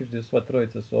Jokić, gdje sva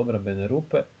trojica su obrambene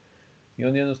rupe i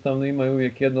oni jednostavno imaju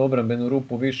uvijek jednu obrambenu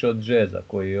rupu više od Jazza,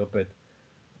 koji opet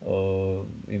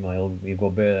ima i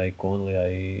Gobera i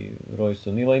Conleya i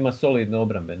Royce O'Neala, ima solidne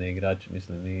obrambene igrače,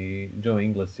 mislim, i Joe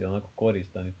Ingles je onako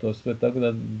koristan i to sve, tako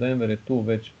da Denver je tu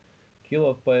već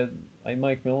kilov, pa je, a i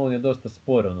Mike Malone je dosta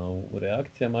spor u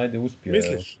reakcijama, ajde uspio.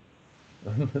 Misliš?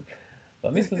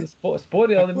 Pa mislim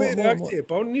spori, ali... Koje reakcije?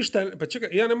 Pa on ništa, pa čekaj,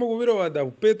 ja ne mogu vjerovati da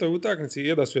u petoj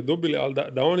utakmici da su je dobili, ali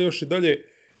da on još i dalje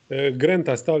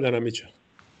Granta stavlja na Mitchell.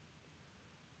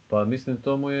 Pa mislim,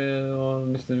 to mu je,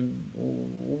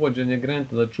 uvođenje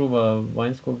Granta da čuva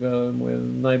vanjskoga mu je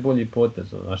najbolji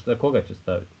potez. A šta, koga će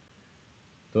staviti?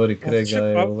 Tori Craiga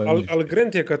je... Ali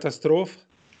Grant je katastrofa.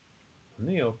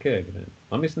 Nije okej, Grant.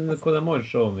 A mislim da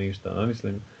možeš ovo ništa. A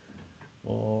mislim,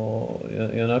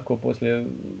 i onako poslije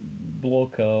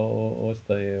bloka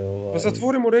ostaje... Pa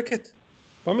zatvori mu reket.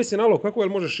 Pa mislim, alo, kako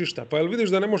možeš išta? Pa jel vidiš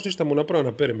da ne možeš ništa mu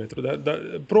napraviti na perimetru?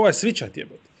 Probaj svičat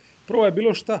jebati. Probaj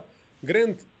bilo šta.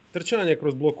 Grant, trčanje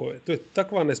kroz blokove. To je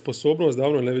takva nesposobnost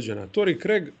davno neviđena. Tori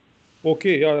Craig, ok,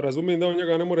 ja razumijem da on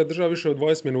njega ne mora držati više od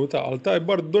 20 minuta, ali taj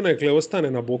bar donekle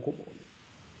ostane na boku.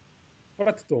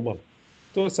 Prati to malo.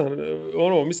 To sam,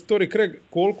 mislim, Tori Craig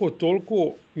koliko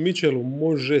toliko Mitchellu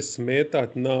može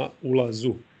smetati na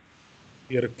ulazu.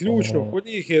 Jer ključno kod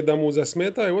njih je da mu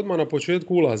zasmetaju odmah na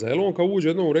početku ulaza. Jer on kad uđe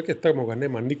jednom u reket, tamo ga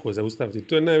nema niko zaustaviti.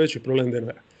 To je najveći problem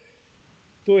Denvera.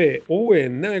 Ovo je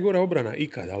najgora obrana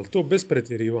ikada, ali to bez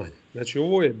pretjerivanja. Znači,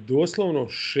 ovo je doslovno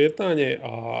šetanje,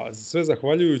 a sve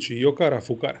zahvaljujući Jokara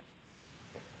Fukara.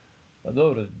 Pa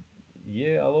dobro,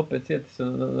 je, ali opet sjeti se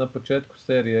na početku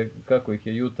serije kako ih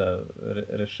je Utah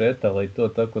rešetala i to,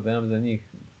 tako da imam za njih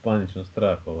panično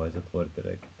strah zatvoriti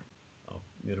reket.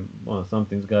 Jer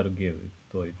something's gotta give.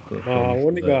 To A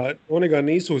mislim da je. oni ga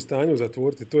nisu u stanju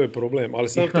zatvoriti, to je problem. Ali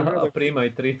sam ti A gledam, prima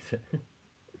i trice.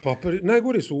 pa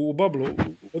najgori su u bablu,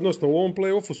 odnosno u ovom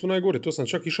play-offu su najgori, to sam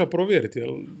čak išao provjeriti, jer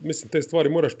mislim te stvari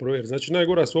moraš provjeriti. Znači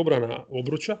najgora su obrana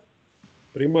obruča,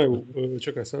 primaju,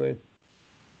 čekaj sad,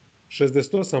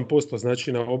 68%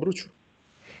 znači na obruču.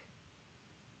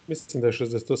 Mislim da je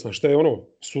 68, šta je ono,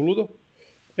 suludo.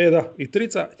 Da, i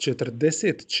trica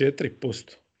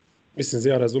 44%. Mislim,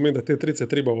 ja razumijem da te trice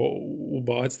treba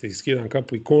ubaciti, skidam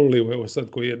kapu i Conleyu, evo sad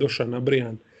koji je došao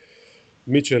nabrijan.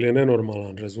 Mitchell je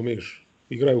nenormalan, razumiješ,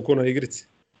 igraju ko na igrici.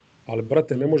 Ali,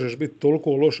 brate, ne možeš biti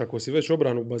toliko loš ako si već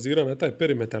obranu bazira na taj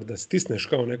perimetar da stisneš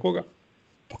kao nekoga.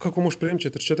 Pa kako možeš primiti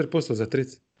 44% za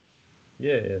trice?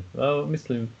 Je.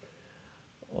 Mislim,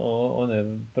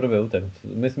 one prve utakmice.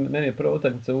 Mislim, meni je prva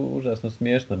utakmica užasno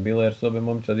smiješna bila jer su obe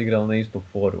momčad igrali na istu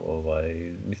foru.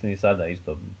 Mislim i sada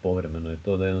isto povremeno je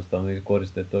to da jednostavno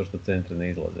koriste to što centri ne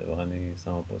izlaze vani i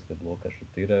samo poslije bloka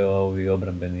šutiraju, a ovi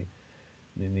obrambeni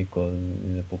niko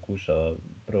ne pokušava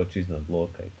proći iznad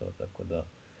bloka i to, tako da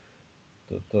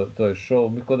to je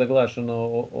show, kao da gledaš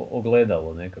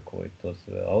ogledalo nekako i to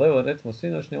sve. Ali evo, recimo,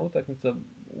 sinoćnja utakmica,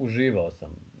 uživao sam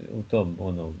u tom,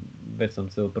 već sam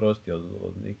se oprostio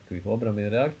od nikakvih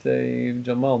obrambenih reakcija i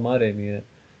Jamal Murray mi je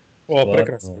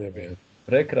Prekrasan je bio.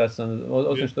 Prekrasan,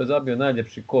 osim što je zabio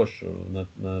najljepši koš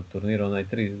na turniru, onaj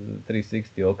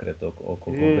 360 okret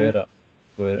oko Gobera,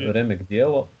 koje je remek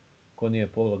dijelo, ko nije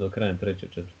pogledao krajem treće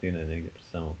četvrtine, negdje pri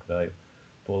samom kraju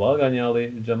polaganja,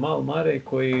 ali Jamal Murray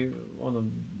koji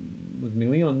uz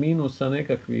milion minusa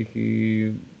nekakvih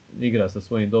i igra sa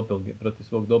svojim protiv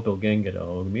svog doppelgangera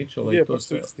ovog Mitchella. Je, pa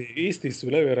su isti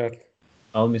su, nevjerojatno.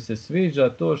 Ali mi se sviđa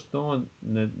to što on,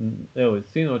 evo,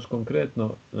 sinoć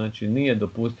konkretno, znači nije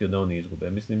dopustio da oni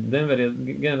izgube. Mislim, Denver je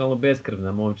generalno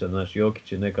beskrvna momčad, znači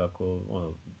Jokić je nekako,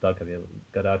 takav je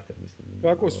karakter, mislim.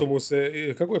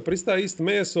 Kako je pristao ist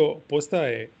meso,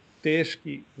 postaje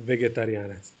teški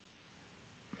vegetarijanac.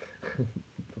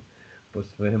 Po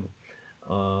svemu.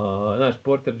 Znaš,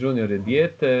 Porter Jr. je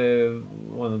dijete,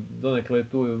 donekle je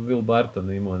tu Will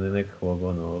Barton imao nekakvog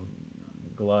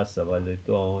glasa, valjda i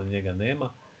to, on njega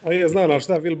nema. A je znam, ali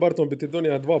šta, Will Barton bi ti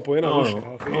donio 2 poena više.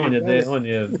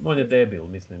 On je debil,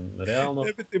 mislim, realno.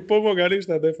 Ne bi ti pomoga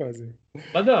ništa defanzivno.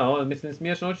 Pa da, mislim,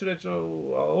 smiješno, hoću reći,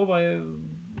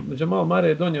 Jamal Murray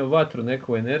je donio vatru,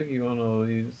 neku energiju,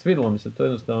 i svidilo mi se to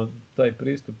jednostavno, taj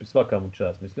pristup i svaka mu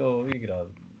čast. Mislim, ovo igra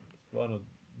stvarno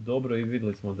dobro i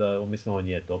vidjeli smo da, mislim, on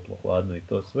je toplo, hladno i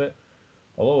to sve.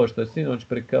 Ali ovo što je sinoć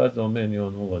prikazao, meni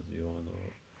on ulazi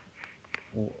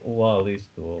u A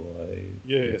listu.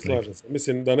 Je, slažem se.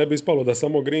 Mislim da ne bi ispalo da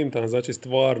samo Grintan, znači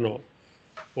stvarno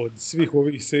od svih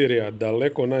ovih serija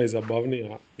daleko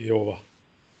najzabavnija je ova.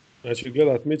 Znači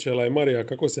gledat Mitchella i Marija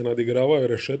kako se nadigravaju,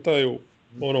 rešetaju,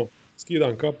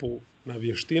 skidam kapu na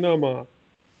vještinama.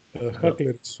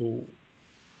 Hakleri su,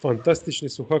 fantastični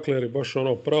su hakleri, baš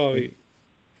pravi.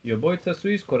 I obojica su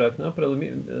iskorak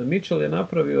napravili, Mitchell je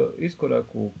napravio iskorak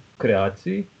u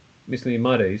kreaciji, mislim i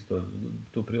Mare isto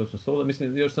tu prilično solo,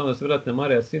 mislim još samo da se vrati na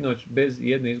Mareja sinoć bez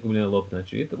jedne izgubljene lopte.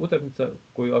 Znači utakmica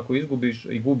koju ako izgubiš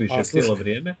i gubiš je cijelo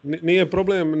vrijeme. Nije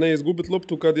problem ne izgubiti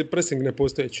loptu kad je pressing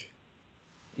nepostojeći.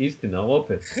 Istina,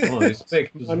 opet,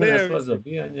 respekt uz sva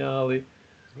zabijanja, ali...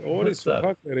 Oni su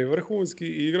hakleri vrhunski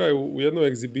i igraju u jednoj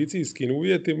egzibicijskim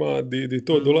uvjetima di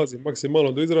to dolazi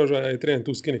maksimalno do izražaja i treba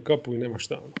tu skini kapu i nema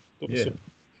šta.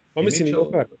 Pa mislim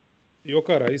i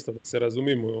Okara isto, da se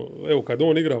razumimo. Evo kad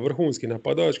on igra vrhunski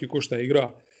napadački, ko šta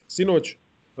igra sinoć.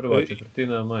 Prva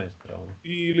četvrtina maestra.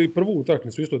 Ili prvu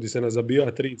utakmicu isto di se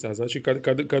nazabija trica. Znači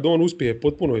kad on uspije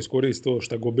potpuno iskoristiti to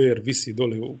što Gober visi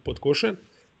dole pod košen.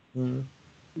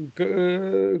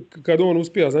 Kad on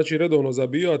uspija, znači, redovno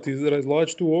zabijati i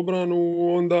razvlačiti tu obranu,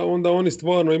 onda oni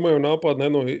stvarno imaju napad na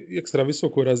jednoj ekstra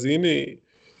visokoj razini,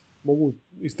 mogu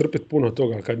istrpiti puno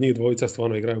toga kad njih dvojica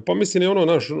stvarno igraju. Pa mislim je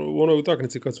u onoj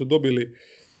utakmici kad su dobili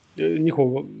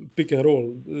njihov pick and roll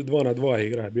 2 na 2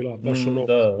 igra je bila baš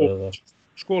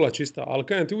škola čista, ali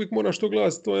kažem ti uvijek moraš to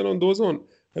gledati, to je jednom dozom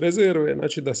rezerve,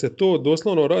 znači da se to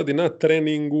doslovno radi na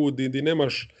treningu, di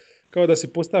nemaš kao da si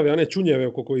postavio one čunjeve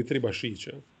oko koji trebaš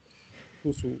ići.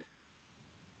 Tu su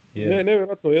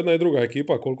nevjerojatno jedna i druga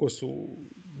ekipa koliko su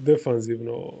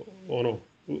defanzivno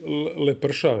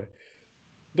lepršave.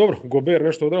 Dobro, Gober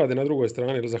nešto odradi na drugoj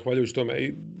strani, zahvaljujući tome.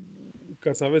 I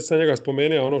kad sam već sa njega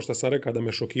spomenuo što sam rekao da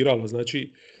me šokiralo, znači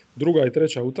druga i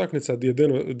treća utakmica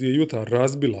gdje je Utah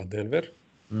razbila Denver.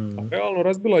 A realno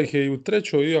razbila ih je i u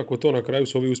trećoj, iako to na kraju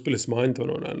su ovi uspjeli smanjiti,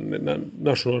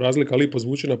 naša razlika lipo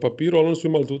zvuči na papiru, ali oni su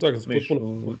imali tu utakmicu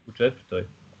potpuno... U četvrtoj.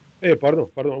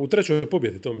 Pardon, u trećoj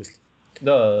pobjedi, to mislim.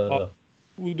 Da.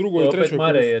 u To drugoj je i opet trećoj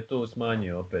Mare koji su, je tu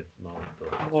smanjio opet malo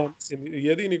to. mislim,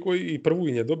 jedini koji i prvu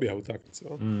im je dobija utakmicu.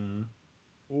 A. Mm.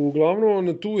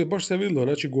 Uglavnom, tu je baš se vidjelo,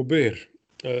 znači Gober,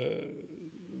 e,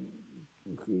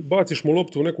 baciš mu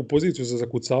loptu u neku poziciju za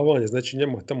zakucavanje, znači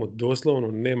njemu tamo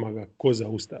doslovno nema ga ko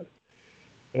zaustaviti.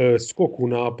 Skok u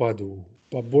napadu,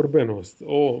 pa borbenost,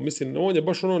 mislim, on je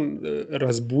baš ono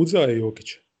razbudza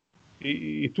Jokića.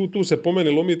 I tu se po meni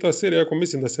lomi ta serija, ako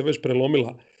mislim da se već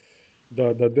prelomila,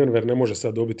 da Denver ne može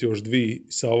sad dobiti još dvi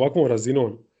sa ovakvom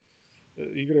razinom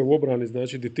igre u obrani,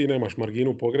 znači di ti nemaš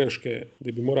marginu pogreške,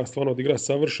 di bi mora stvarno odigrati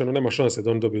savršeno, nema šanse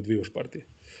da on dobije dvije još partije.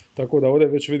 Tako da ovdje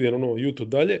već vidim ono YouTube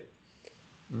dalje.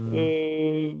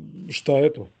 Mm. Šta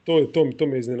eto, to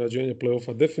mi je iznenađenje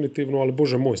play-offa definitivno, ali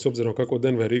bože moj, s obzirom kako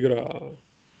Denver igra.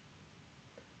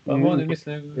 Pa oni,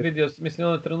 mislim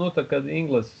onaj trenutak kad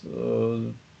Ingles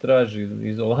traži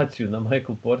izolaciju na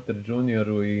Michael Porter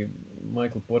Jr. i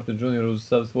Michael Porter Jr. uz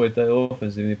sav svoj taj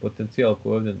ofenzivni potencijal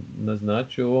koji je ovdje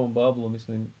naznačio u ovom bablu,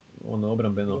 mislim, ono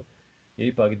obrambeno je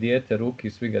ipak dijete, ruki,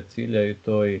 svi ga ciljaju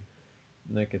to i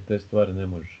neke te stvari ne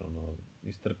možeš ono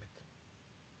istrpiti.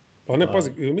 Pa ne,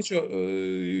 pazi,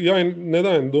 ja im ne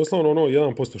dajem doslovno ono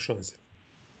 1% šanse.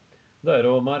 Da, jer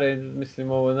ovo Mare,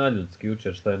 mislim, ovo je naljudski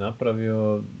jučer šta je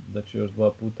napravio, da će još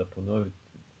 2 puta ponoviti.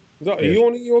 Da, i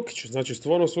on i Jokić, znači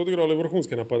stvarno su odigrali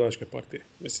vrhunske napadačke partije,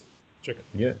 mislim, čekaj.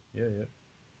 Je.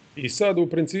 I sad u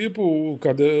principu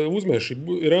kad uzmeš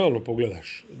i realno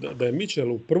pogledaš da je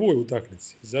Mitchell u prvoj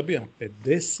utakmici zabija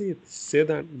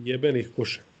 57 jebenih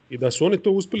koša i da su oni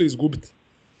to uspjeli izgubiti.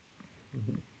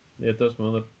 To smo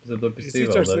onda se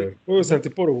dopisivali. Sjećaš se, koju sam ti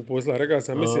poruku poslao, rekao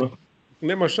sam, mislim,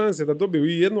 nema šanse da dobiju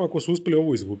i jednu ako su uspjeli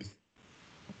ovu izgubiti.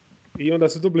 I onda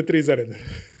su dobili 3 za redom.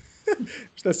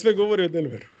 Šta sve govori o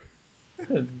Denveru.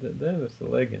 Denver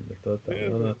su legende,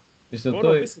 totalno. Mislim,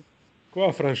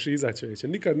 koja franšiza čovječe.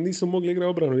 Nikad nisu mogli igrati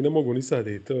obranu i ne mogu ni sad.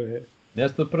 I to je... Ja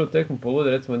sam to prvu tekmu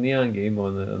poludio, recimo Niang je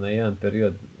imao na jedan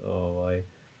period,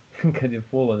 kad je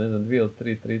fullo, ne znam,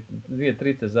 2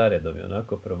 trice zaredom je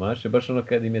onako promašio, baš ono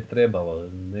kad im je trebalo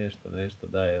nešto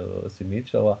da je osim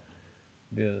Mitchella,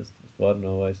 bio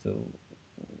stvarno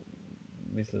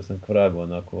mislio sam k vragu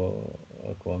onako,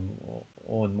 ako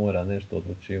on mora nešto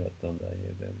odlučivati, onda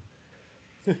je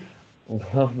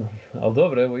uglavnom, ali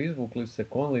dobro, evo izvukli se,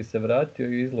 Conley se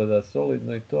vratio i izgleda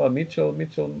solidno i to, a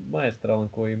Mitchell maestralan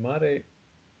koji Murray,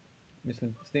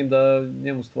 mislim, s tim da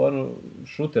njemu stvarno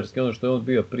šuterski, ono što je on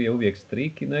bio prije uvijek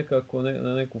striki nekako,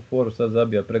 na neku foru sad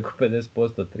zabija preko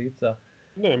 50% trica.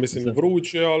 Ne, mislim,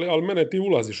 vruće, ali mene ti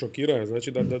ulazi šokiraju,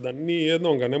 znači da ni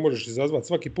jednom ga ne možeš izazvati,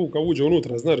 svaki put kad uđe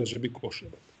unutra, znaš da će biti koš.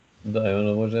 Da, je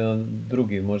ono možda jedan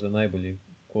drugi, možda najbolji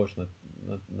koš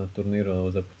na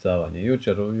turniru za pucavanje.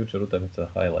 Jučer utakmica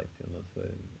highlight, ono sve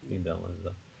idealno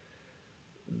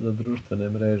za društvene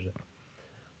mreže.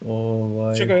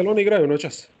 Čekaj, jel oni igraju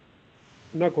noćas?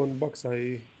 Nakon Bucksa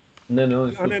i... Ne,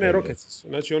 oni sutra. Ne, Rockets su.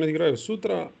 Znači oni igraju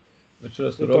sutra.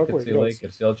 Večera su Rockets i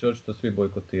Lakers, ali će očito svi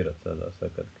bojkotirati sada, sad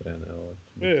kad krene ovo.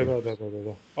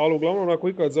 Da. Ali uglavnom ako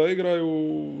ikad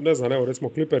zaigraju, ne znam, evo recimo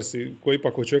Clippersi, koji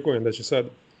ipak očekujem da će sad,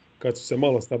 kad su se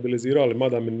malo stabilizirali,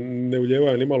 mada mi ne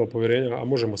uljevaju ni malo povjerenja, a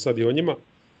možemo sad i o njima,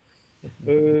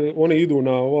 oni idu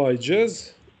na ovaj Jazz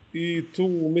i tu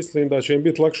mislim da će im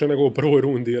biti lakše nego u prvoj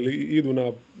rundi, jer idu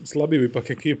na slabiju ipak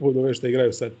ekipu od ove što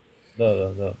igraju sad.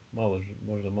 Da,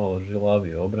 možda malo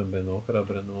žilavije, obrambeno,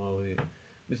 ohrabreno, ali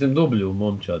mislim dublju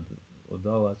momčad od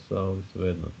Dallasa, ali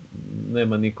svejedno.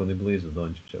 Nema niko ni blizu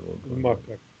Dončićevog.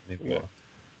 Makar.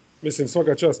 Mislim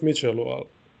svaka čast Mitchellu, ali...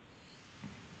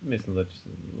 Mislim da će se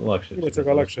lakše... Će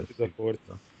ga lakše zatvoriti.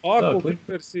 Ako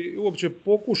Clippersi uopće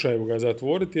pokušaju ga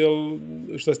zatvoriti, jer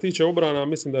što se tiče obrana,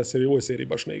 mislim da se i u ovoj seriji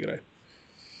baš ne igraje.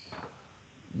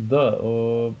 Da,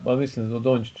 pa mislim da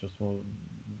Dončiću smo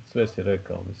sve si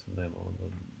rekao, mislim nema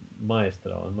ono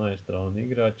maestralan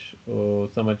igrač,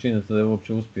 sama činjenica da je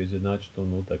uopće uspio izjednačiti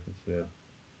onu utakmicu je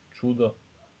čudo,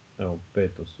 evo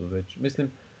 5. su već,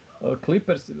 mislim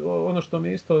Clippers, ono što mi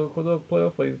je isto kod ovog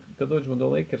play-offa i kad dođemo do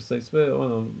Lakersa i sve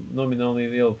ono nominalni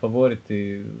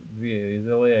favoriti dvije iz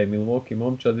LA i Milwaukee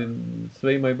momčadi,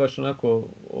 sve imaju baš onako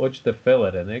očite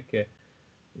felere neke.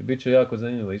 I bit će jako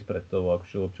zanimljivo ispratiti ovo ako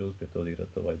će uopće uspjeti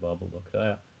odigrati ovaj bubble do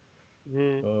kraja.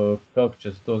 Kako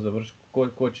će se to završiti,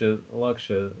 ko će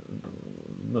lakše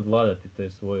nadvladati te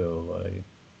svoje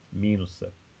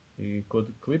minuse. I kod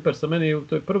Clippersa meni u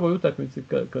toj prvoj utakmici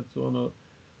kad su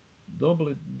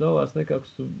dobili Dallas nekako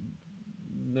su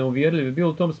neuvjerljivi bilo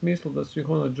u tom smislu da su ih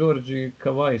George i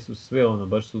Kawhi su sve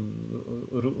baš su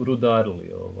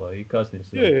rudarili i kasnije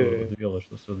se to Je, odvijalo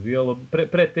što se odvijalo.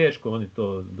 Preteško oni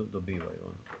to dobivaju.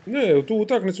 ne, u tu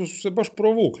utakmicu su se baš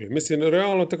provukli. Mislim,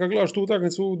 realno, te kad gledaš tu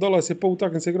utakmicu, Dallas je po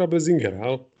utakmice igra bez Zingera,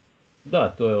 jel?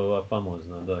 Da, to je ova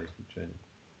famozna, isključenje.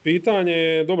 Pitanje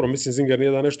je, dobro, mislim, Zinger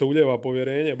nije da nešto uljeva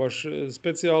povjerenje, baš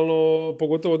specijalno,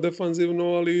 pogotovo defanzivno,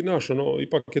 ali naš,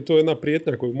 ipak je to jedna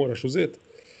prijetnja koju moraš uzeti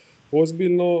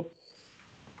ozbiljno.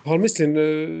 Ali mislim,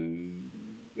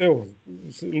 evo,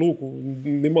 Luku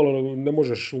nimalo ne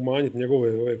možeš umanjiti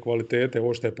njegove ove kvalitete,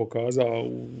 ovo što je pokazao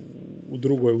u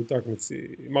drugoj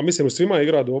utakmici. Ma mislim, u svima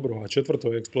igra dobro, a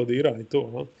četvrto je eksplodira i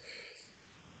to.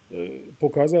 A?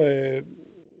 Pokazao je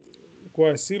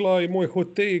koja je sila i moj hot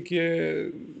take je,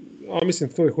 a mislim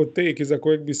to je hot take iza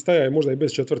kojeg bi stajao možda i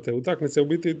bez četvrte utakmice, u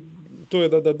biti to je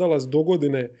da Dallas do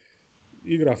godine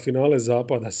igra finale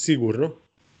zapada sigurno,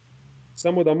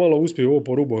 samo da malo uspije ovo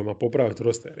po rubovima popraviti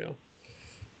roster, jel?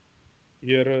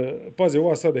 Jer, pazi,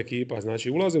 ova sad ekipa,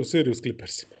 znači, ulaze u seriju s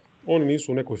Clippersima. Oni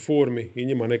nisu u nekoj formi i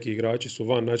njima neki igrači su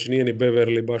van, znači nije ni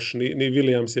Beverly baš, ni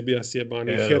Williams je bija sjeban,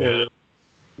 ni Harrell.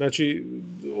 Znači,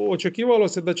 očekivalo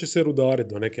se da će se rudariti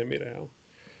do neke mire, jel?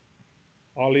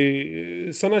 Ali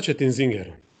sa načetim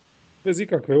Zingerom, bez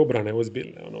ikakve obrane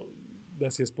ozbiljne,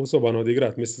 da si je sposoban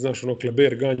odigrati, mislim, znaš,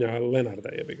 Kleber ganja Lenarda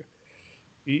jebi ga.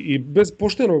 I bez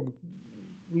poštenog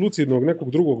lucidnog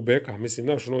nekog drugog beka, mislim,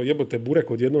 znaš, jebote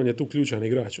Burek odjednom je tu ključan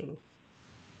igrač,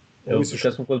 Evo,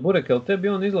 kad smo kod Bureka, ali tebi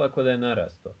on izgleda kao da je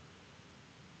narastao?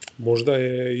 Možda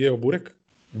je jeo Burek?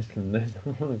 Mislim, ne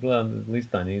znam, gledam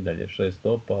listanje i dalje 6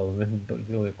 stopa, ali meni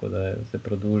djeluje kao da je se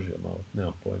produžio malo,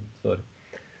 nema pojma, sorry.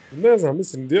 Ne znam,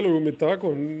 mislim, djeluju mi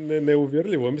tako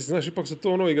neuvjerljivo, mislim, znaš, ipak su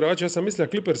to igrači, ja sam mislio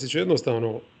Clippersi će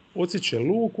jednostavno odsjeće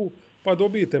Luku, pa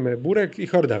dobijete me Burek i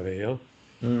Hardaway, ja?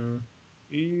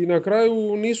 I na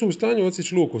kraju nisu u stanju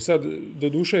odsjeći Luku. Sad,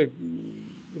 doduše,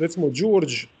 recimo,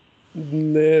 George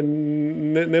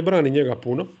ne brani njega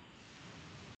puno.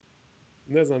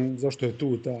 Ne znam zašto je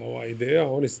tu ta ideja.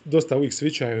 Oni dosta uvijek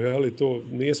svičaju, ali to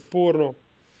nije sporno.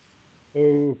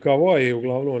 Kawhi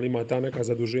uglavnom on ima ta neka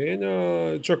zaduženja.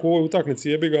 Čak u ovoj utakmici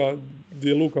jebi ga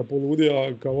gdje Luka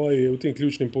poludija, Kawhi je u tim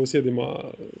ključnim posjedima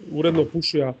uredno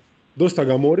pušija. Dosta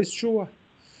ga Morris čuva.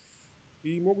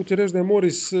 I mogu ti reći da je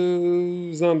Morris,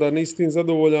 znam da nisi tim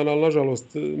zadovoljan, ali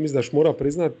nažalost, mislim da mora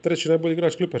priznati, treći najbolji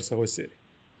igrač Clippersa u ovoj seriji.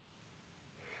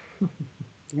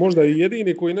 Možda i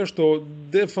jedini koji nešto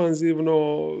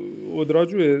defanzivno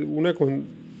odrađuje u nekom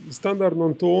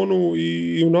standardnom tonu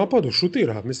i u napadu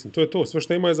šutira. Mislim, to je to. Sve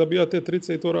što ima je zabijati te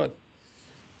trice i to radi.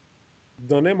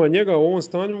 Da nema njega u ovom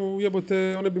stanju,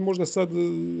 jebote, oni bi možda sad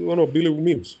bili u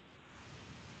minusu.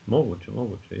 Moguće,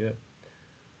 je.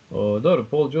 Dobro,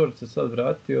 Paul George se sad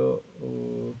vratio.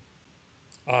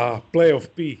 A playoff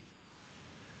P.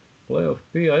 Playoff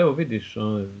P, a evo vidiš,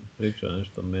 priča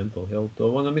nešto mental health.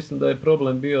 Mislim da je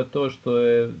problem bio to što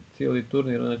je cijeli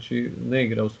turnir, znači, ne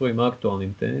igra u svojim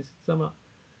aktualnim tenisicama,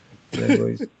 nego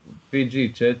iz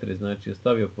PG4, znači, je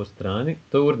stavio po strani.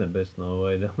 To je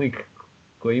urnebesno, da lik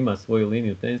koji ima svoju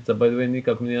liniju tenisica, by the way,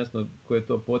 nikako mi nije jasno koji je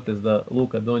to potez da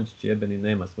Luka Dončić jebeni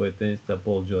nema svoje tenisice, a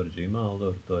Paul George ima, ali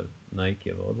dobro, to je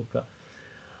Nikeova odluka.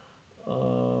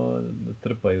 Da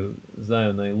trpaju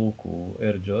Ziona i Luku u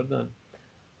Air Jordan,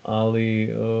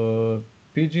 ali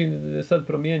PG je sad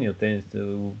promijenio tenisice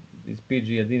iz PG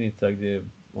jedinica gdje je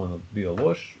bio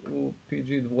loš u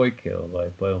PG dvojke,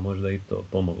 pa evo možda i to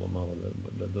pomoglo malo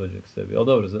da dođe k sebi. Ali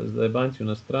dobro, za jebanciju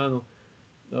na stranu,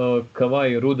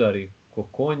 Kawhi rudari ko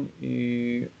konj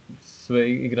i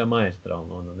sve igra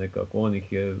maestralno, nekako on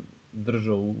ih je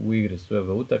držao u igri sve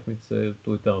ove utakmice,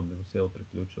 tu i tamo bi mu se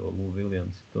priključio Lou Williams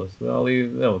i to sve, ali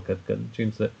evo kad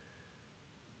čim se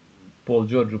Paul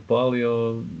George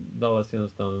upalio, Dallas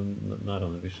jednostavno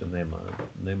naravno više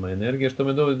nema energije, što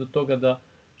me dovodi do toga da,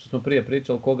 što smo prije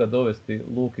pričali, koga dovesti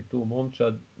Luki tu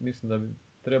momčad, mislim da bi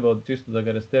trebao čisto da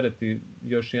ga rastereti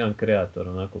još jedan kreator,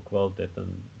 onako kvalitetan,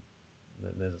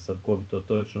 ne znam sad ko bi to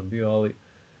točno bio, ali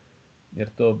jer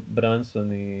to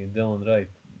Brunson i Delon Wright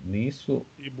nisu.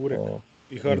 I Burek.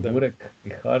 I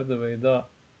Hardaway, da.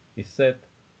 I Set.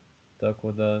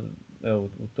 Tako da, evo,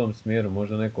 u tom smjeru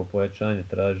možda neko pojačanje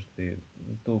tražiti.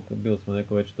 Tu bili smo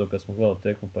neko već to kad smo gledali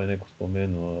tekmu, pa je neko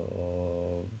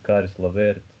spomenuo Karis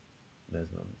LeVert. Ne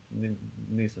znam,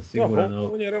 nisam siguran. Da,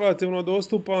 on je relativno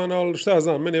dostupan, ali šta ja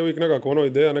znam, meni je uvijek nekako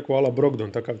ideja, neko ala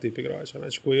Brogdon, takav tip igrača.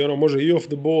 Znači koji može i off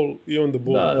the ball i on the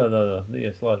ball. Da,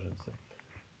 nije, slažem se.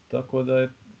 Tako da je,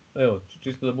 evo,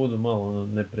 čisto da budu malo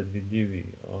nepredvidljivi,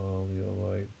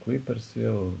 ali Clippers,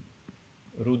 evo,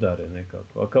 rudare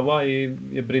nekako. A Kawhi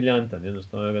je briljantan,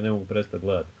 jednostavno ja ga ne mogu prestati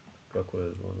gledati kako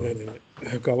je ono... Ne.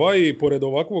 Kawhi, pored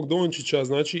ovakvog Dončića,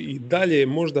 znači i dalje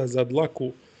možda za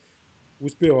dlaku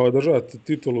uspijeva održati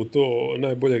titulu to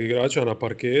najboljeg igrača na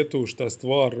parketu, šta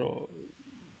stvarno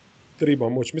treba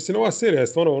moći. Mislim, ova serija je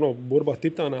stvarno borba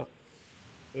titana.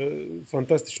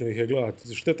 Fantastično ih je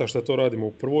gledati. Šteta što to radimo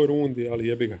u prvoj rundi, ali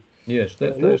jebi ga. Je,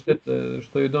 šteta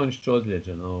što je Dončić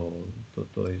ozlijeđen,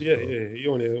 to isto. I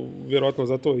on je vjerojatno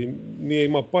zato i nije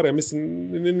ima pare,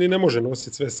 mislim, ni ne može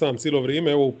nositi sve sam cijelo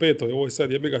vrijeme, evo u petoj, ovo je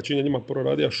sad jebi ga činjen njima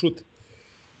proradija šut,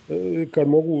 kad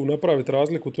mogu napraviti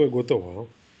razliku, to je gotovo.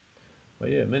 Pa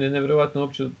je, meni je nevjerojatno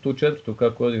uopće tu četvrtu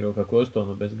kako odigrao, kako je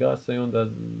ostao bez gasa i onda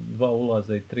 2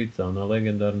 ulaza i trica, ona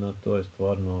legendarna, to je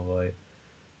stvarno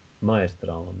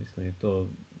maestralno, mislim, i to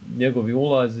njegovi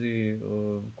ulazi,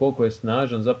 koliko je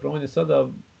snažan, zapravo on je sada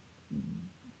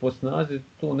po snazi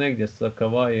tu negdje sa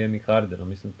Kawhijem i Hardenom,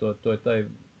 mislim, to je taj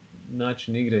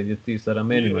način igre gdje ti sa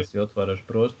ramenima si otvaraš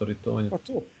prostor i to on je... Pa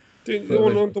to.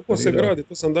 On to ko se gradi,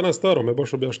 to sam danas starome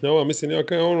baš objašnjavao, mislim, ja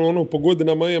kao po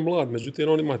godinama je mlad, međutim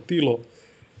on ima tilo,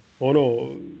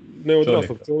 ne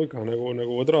odraslog čovjeka,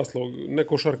 nego odraslog, ne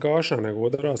košarkaša, nego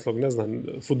odraslog, ne znam,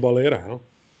 fudbalera,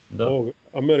 ovog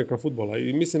American fudbala.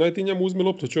 I mislim, naj ti njemu uzmi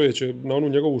loptu čovječe na onu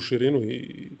njegovu širinu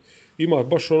i ima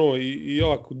baš i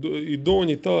jak, i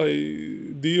donji taj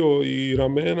dio i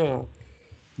ramena.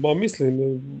 Ma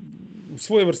mislim,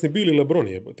 svojevrsni Bili LeBron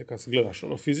jebote kad se gledaš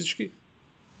fizički.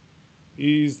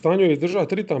 I stanju je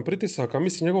izdržati ritam pritisaka,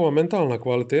 mislim njegova mentalna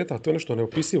kvaliteta, to je nešto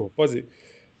neopisivo. Pazi,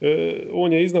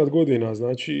 on je iznad godina,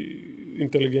 znači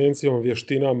inteligencijom,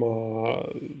 vještinama,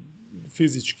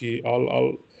 fizički,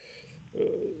 ali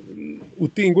u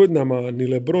tim godinama ni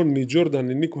LeBron, ni Jordan,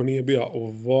 ni niko nije bio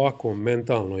ovako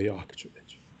mentalno jak,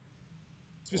 čovječ.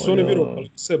 Svi su oni vjerovali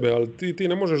u sebe, ali ti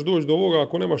ne možeš doći do ovoga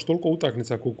ako nemaš toliko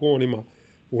utakmica koliko on ima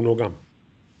u nogama.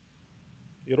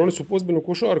 Jer oni su pozbiljnu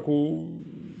košarku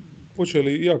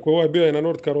počeli, iako ovaj bio je na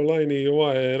North Carolina i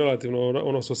ovaj je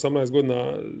relativno, s 18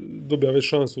 godina dobija već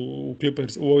šansu u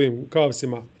Clippers, u ovim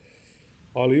Cavsima,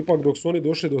 ali ipak dok su oni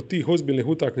došli do tih ozbiljnih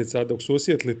utakmica, dok su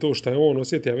osjetili to što je on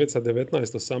osjetio već sa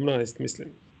 19-18, mislim,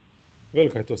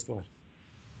 velika je to stvar.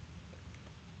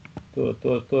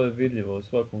 To je vidljivo u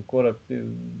svakom koraku, ti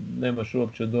nemaš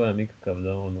uopće dojam nikakav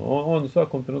da on u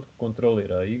svakom trenutku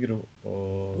kontrolira igru,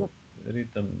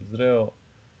 ritam zreo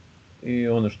i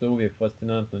ono što je uvijek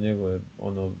fascinantno njegove,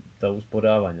 ta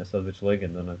usporavanja, sad već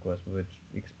legendarna koja smo već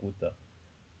x puta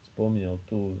spominjali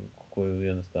tu, koju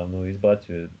jednostavno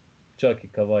izbacuje čak i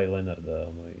Kawhi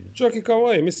Leonarda. Čak i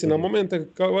Kawhi, mislim, na momente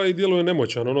Kawhi djeluje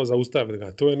nemoćan, zaustaviti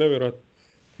ga, to je nevjerojatno.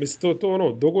 Mislim,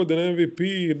 to dogodine MVP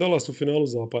i Dallas u finalu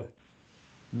zapada.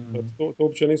 To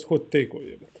uopće nisu hot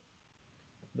take-ovi.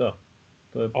 Da,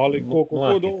 to je ali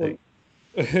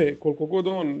koliko god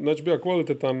on, znači, bio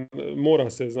kvalitetan, mora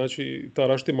se, znači, ta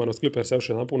raštimanost Clippersa još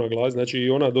jedan puna glas, znači i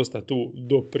ona dosta tu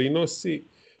doprinosi.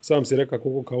 Sam si rekao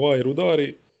koliko Kawhi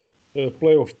rudari,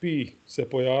 playoff P se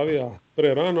pojavija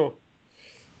prerano.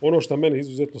 Ono što mene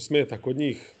izuzetno smeta kod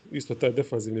njih, isto taj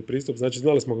defanzivni pristup, znači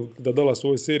znali smo da Dallas u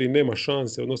ovoj seriji nema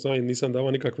šanse, odnosno ja nisam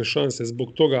davao nikakve šanse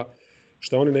zbog toga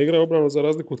što oni ne igraju obranu za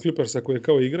razliku od Clippersa koje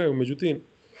kao igraju, međutim,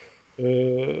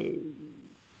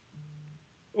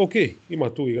 ok, ima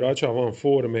tu igrača van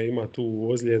forme, ima tu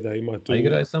ozljeda, ima tu... A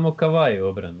igra je samo Kawhi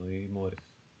obranu i Morris.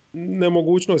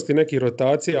 Nemogućnosti nekih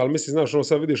rotacija, ali mislim, znaš,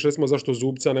 sad vidiš recimo zašto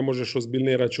Zubca ne možeš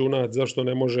ozbiljnije računati, zašto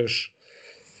ne možeš...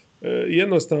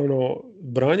 jednostavno,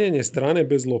 branjenje strane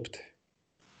bez lopte.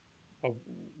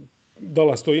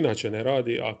 Dallas to inače ne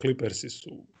radi, a Clippersi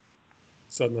su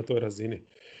sad na toj razini.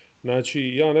 Znači,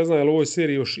 ja ne znam je li u ovoj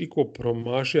seriji još iko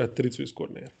promašija tricu iz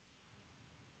kornera.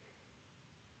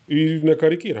 I ne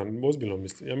karikiram, ozbiljno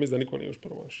mislim. Ja mislim da niko nije još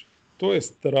promašio. To je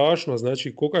strašno,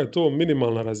 znači kolika je to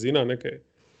minimalna razina neke...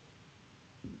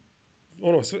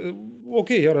 Ok,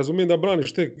 ja razumijem da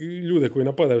braniš te ljude koji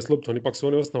napadaju s loptom, ipak su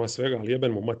oni osnova svega, ali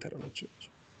jeben mu mater, znači.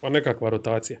 Pa nekakva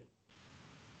rotacija.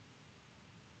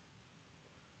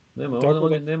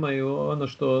 Oni nemaju ono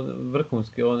što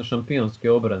vrhunske,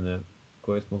 šampionske obrane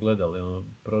koje smo gledali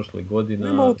prošle godina.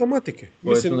 Nema automatike.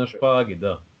 Koje su na špagi,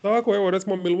 da. Tako, evo,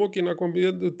 recimo Milwaukee nakon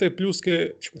te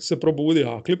pljuske se probudi,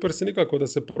 a Clippersi nikako da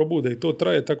se probude i to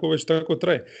traje, tako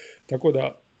traje. Tako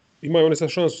da imaju oni sad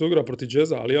šansu igra protiv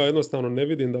Jazza, ali ja jednostavno ne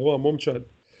vidim da ova momčad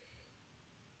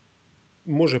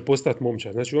može postati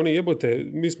momčad. Znači oni jebote,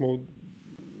 mi smo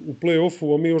u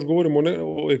play-offu, a mi još govorimo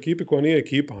o ekipi koja nije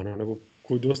ekipa, nego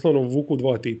koji doslovno vuku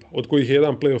dva tipa, od kojih je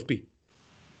jedan play-off P.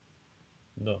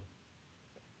 Da.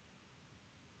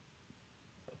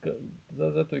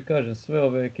 Zato i kažem, sve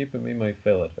ove ekipe imaju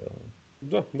felere.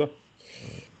 Da.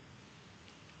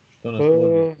 Što nas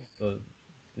vodi do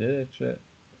sljedeće.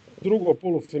 drugo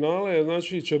polufinale,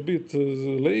 znači će biti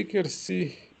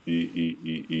Lakersi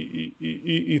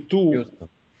i tu Houston.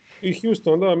 i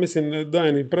Houston, da, mislim, ne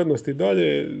daje ni prednosti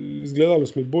dalje, izgledali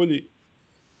smo i bolji,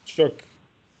 čak,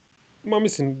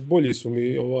 mislim, bolji su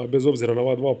mi, bez obzira na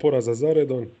ova dva poraza za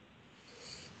redom.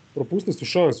 Propustili su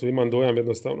šansu, imam dojam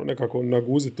jednostavno, nekako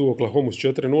naguziti tu Oklahomu s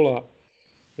 4:0.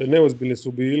 Neozbiljni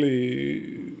su bili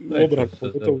u Neće obrani, se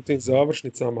pogotovo u tim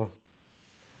završnicama.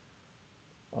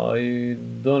 A i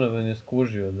Donovan je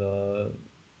skužio da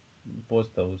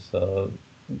postavu sa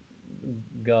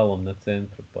Galom na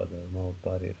centru pa da malo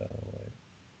parira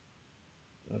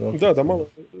Da, Rocketsima. malo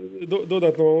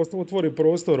dodatno otvori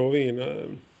prostor ovim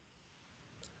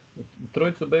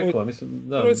Trojicu bekova, mislim,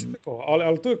 da, trojici bekova,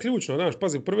 ali to je ključno, znaš,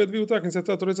 pazi, prve dvije utakmice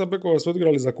ta trojica bekova su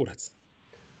odigrali za kurac.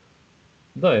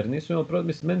 da, jer nisu imali,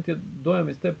 mislim, meni ti je dojam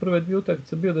iz te prve dvije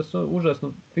utakmice bio da su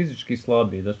užasno fizički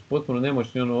slabiji, da su potpuno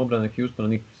nemoćni obrane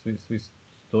Houstona, svi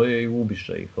stoje i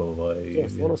ubiše ih, Da,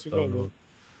 stvarno su igrali dobro.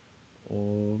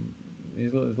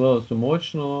 Izgledali su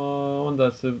moćno, a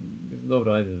onda se,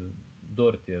 dobro, ajde,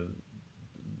 Dort je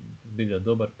bilja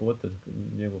dobar potez,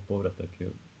 njegov povratak je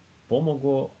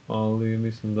pomogao, ali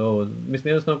mislim da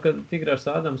mislim jednostavno kad ti igraš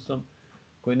sa Adamsom,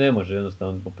 koji ne može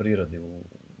jednostavno po prirodi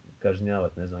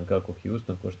kažnjavati, ne znam kako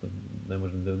Houston, ko što ne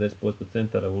može 90%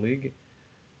 centara u ligi,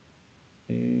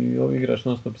 i igraš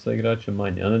non stop sa igračem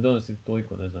manje, a ne donosi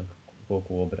toliko, ne znam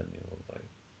koliko u obrani.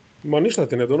 Ma ništa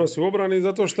ti ne donosi u obrani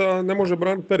zato što ne može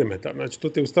braniti perimetar. Znači, to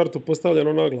ti je u startu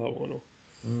postavljeno na glavu.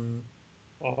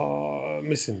 A,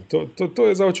 mislim, to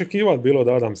je za očekivati bilo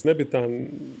da Adams nebitan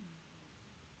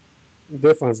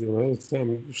defanzivno,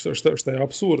 što je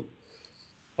apsurd.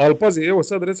 Ali pazi, evo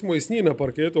sad recimo i s njih na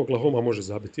parketu Oklahoma može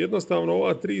zabiti. Jednostavno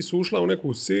ova tri su ušla u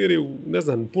neku seriju, ne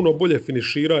znam, puno bolje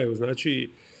finiširaju, znači...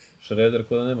 Schroeder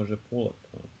ko da ne može fulat.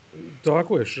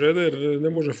 Tako je, Schroeder ne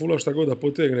može fulat šta god da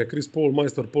potegne, Chris Paul,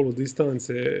 majstor polu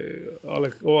distance,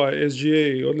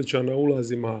 SGA odličan na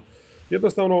ulazima.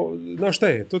 Jednostavno, znaš šta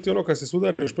je, to ti ono kad se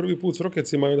sudariš prvi put s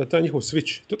Rocketsima i onda taj njihov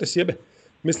switch, to te sjebe.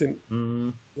 Mislim,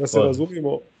 da se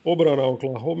razumijemo, obrana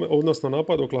Oklahoma, odnosno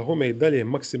napad Oklahoma i dalje je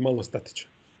maksimalno statičan.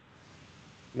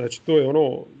 Znači, to je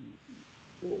ono,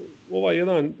 ovaj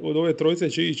jedan od ove trojice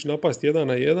će ići napast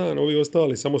 1-1, ovi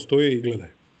ostali samo stoje i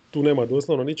gledaju. Tu nema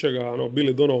doslovno ničega,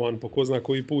 Billy Donovan po ko zna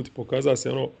koji put pokazao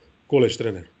se college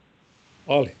trener.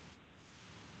 Ali,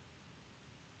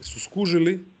 su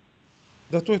skužili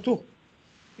da to je to.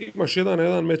 Imaš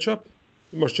 1-1 matchup,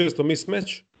 imaš često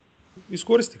mismatch,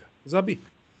 iskoristi ga, zabij.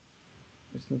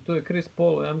 Mislim, to je Chris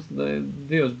Paul, ja mislim da je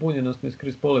dio zbunjenosti,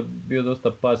 Chris Paul je bio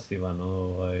dosta pasivan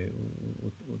u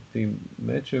tim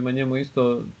mečevima, njemu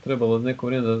isto trebalo neko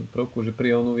vrijeme da prokuži,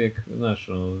 prije on uvijek, znaš,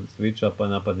 switcha pa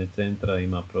napadne centra,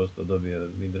 ima prosto, dobije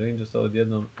mid-range, sad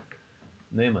odjednom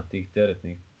nema tih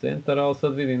teretnih centara, ali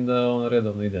sad vidim da on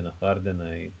redovno ide na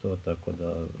Hardena i to, tako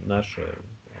da našo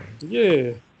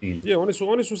je cilj. Je,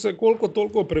 oni su se koliko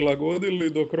toliko prilagodili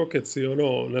dok Rocketsi,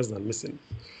 ne znam, mislim.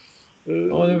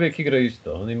 Oni uvijek igraju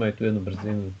isto, oni imaju tu jednu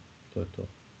brzinu, to je to.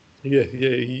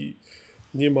 Je, i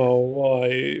njima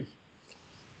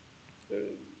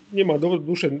njima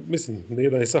duše, mislim, nije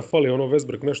da je sad fali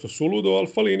Westbrook nešto suludo, ali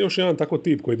fali još jedan tako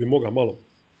tip koji bi mogao malo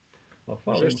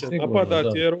žešće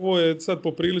napadati, jer ovo je sad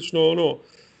poprilično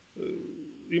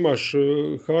imaš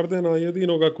Hardena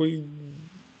jedinoga koji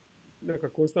neka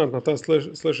konstantna ta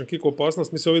slash and kick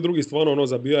opasnost, mislim ovi drugi stvarno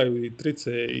zabijaju i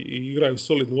trice i igraju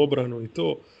solidnu obranu i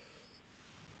to,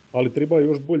 ali treba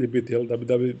još bolje biti, jel,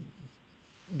 da bi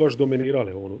baš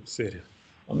dominirali ovu seriju.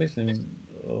 A mislim,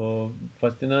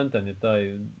 fascinantan je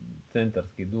taj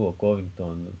centarski duo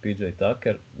Covington, PJ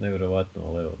Tucker, nevjerovatno,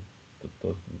 ali evo,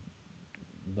 to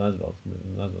nazvao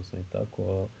sam i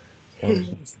tako, stvarno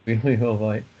su bili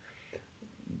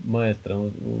maestran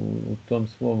u tom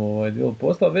svom dijelu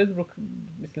posla. Westbrook,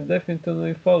 mislim, definitivno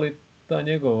i fali ta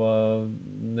njegova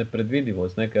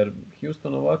nepredvidivost, jer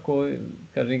Houston ovako,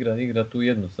 kaže, igra tu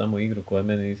jednu samo igru koja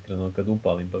mene iskreno kad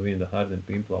upalim pa vidim da Harden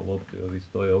pimpla loptu i ovi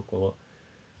stoje okolo,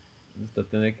 isto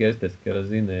te neke estetske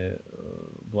razine,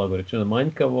 blago rečeno,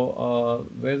 manjkavo, a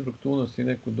Westbrook tu unosi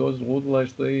neku dozu ludila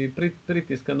što je i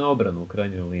pritiska na obranu u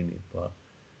krajnjoj liniji, pa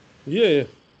je.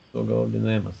 Toga ovdje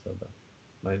nema sada.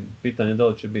 Pitanje da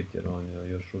li će biti, jer on je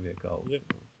još uvijek out.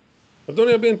 A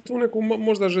donio bi tu neku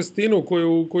možda žestinu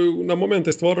koju na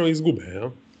momente stvarno izgube,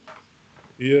 ja?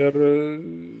 Jer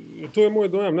to je moj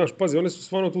dojam, naš, pazi, oni su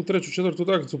stvarno tu treću, četvrtu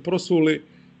utakmicu prosuli,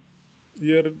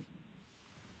 jer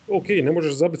ok, ne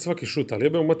možeš zabiti svaki šut, ali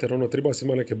jebeo mater, treba si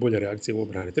ima neke bolje reakcije u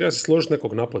obrani, treba si složiti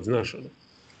nekog napad, znaš,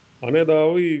 a ne da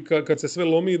ovi, kad se sve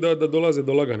lomi, da dolaze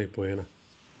do laganih poena.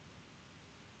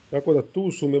 Tako da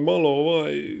tu su me malo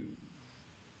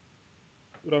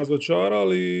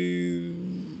razočarali,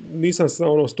 nisam sam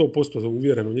 100%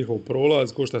 uvjeren u njihov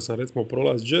prolaz, ko što sam recimo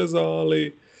prolaz Jazza,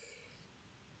 ali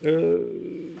e,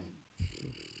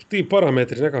 ti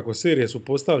parametri nekako serije su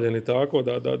postavljeni tako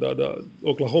da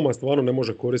Oklahoma stvarno ne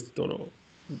može koristiti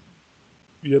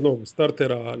jednog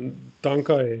startera,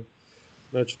 tanka je.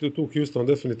 Znači tu Houston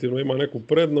definitivno ima neku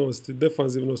prednost,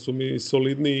 defanzivno su mi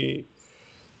solidniji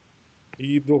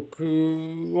i dok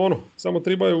samo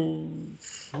trebaju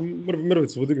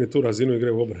mrvicu podignuti tu razinu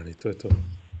igre u obrani, to je to.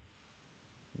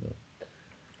 Da.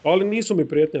 Ali nisu mi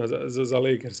prijetnja za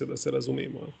Lakers, da se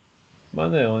razumijemo. Ma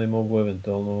ne, oni mogu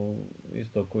eventualno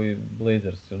isto koji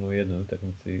Blazers u jednoj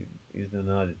utakmici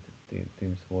iznenaditi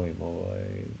tim svojim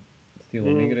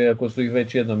stilom igre, ako su ih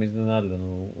već jednom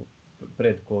iznenadili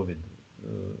pred COVID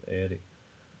eri.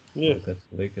 Kad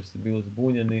su Lakersi bili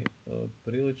zbunjeni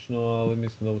prilično, ali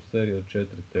mislim da u seriji od 4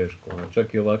 teško.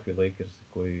 Čak i ovakvi Lakersi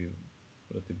koji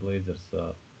protiv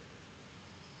Blazersa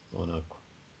onako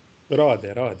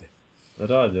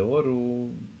rade oru,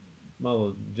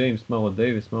 malo James, malo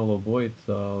Davis, malo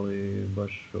obojica, ali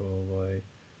baš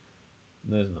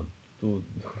ne znam, tu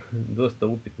dosta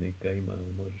upitnika ima,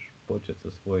 možeš početi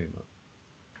sa svojima.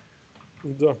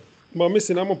 Da. Ma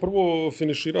mislim, ajmo prvo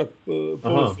finiširati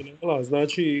polufinala,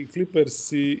 znači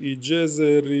Clippers i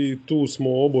Jazzer i tu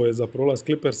smo oboje za prolaz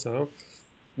Clippersa.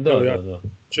 Da.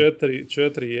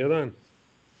 4-1.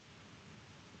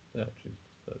 Ja čisto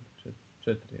stavim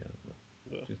 4-1,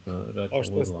 da. Čisto na račun. A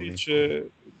što se tiče,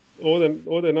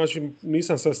 ovdje znači,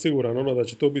 nisam sad siguran da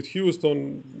će to biti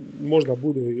Houston, možda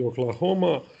bude i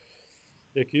Oklahoma.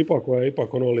 Ekipa koja je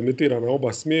ipak limitirana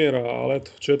oba smjera, ali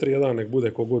eto, 4-1 nek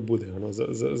bude kogod bude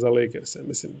za Lakers-e,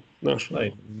 mislim, naš.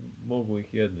 Mogu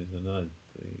ih jedno iznenaditi.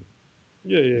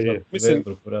 Je. Mislim,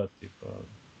 prati, pa...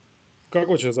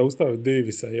 kako će zaustaviti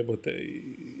Davisa jebote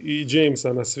i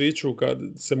Jamesa na sviču kad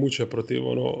se muče protiv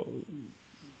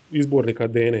izbornika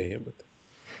Dene jebote.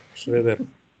 Šreder.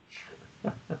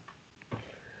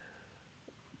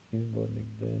 Izbornik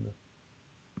Dena.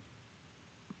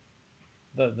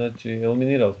 Da, znači,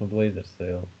 eliminirali smo Blazersa,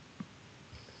 jel?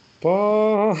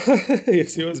 Pa,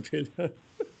 jesi ozbiljan.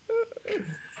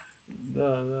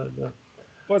 Da.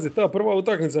 Pazi, ta prva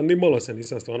utakmica nimalo se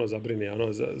nisam stvarno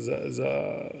zabrinio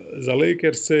za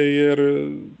Lakers-e, jer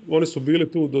oni su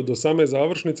bili tu do same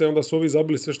završnice, onda su ovi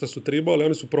zabili sve što su tribali,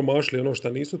 oni su promašili ono što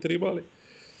nisu tribali.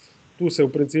 Tu se u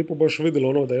principu baš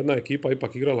vidjelo da jedna ekipa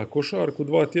ipak igrala košarku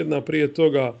 2 tjedna prije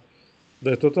toga, da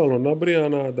je totalno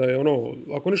nabrijana, da je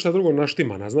ako ništa drugo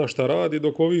naštimana, zna šta radi,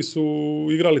 dok ovi su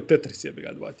igrali Tetris jebi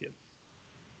ga 2 tjedna.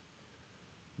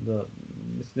 Da,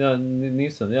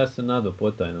 mislim, ja se nadao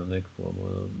potajno nekakvom,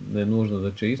 ne nužno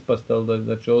da će ispast, ali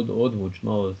da će odvući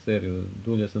malo seriju.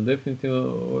 Dulje sam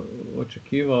definitivno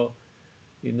očekivao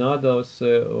i nadao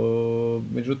se,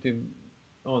 međutim,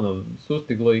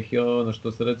 sustiglo ih je ono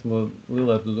što se recimo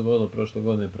Lillardu dogodilo prošle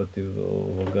godine protiv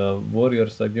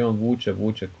Warriorsa, gdje on vuče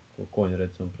konj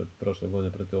recimo prošle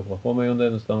godine protiv Oklahoma i onda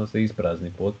jednostavno se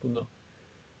isprazni potpuno.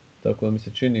 Tako da mi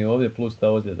se čini ovdje, plus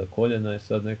ta ozljeda koljena je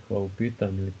sad nekakva u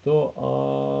pitanju i to,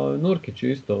 a Nurkić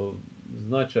je isto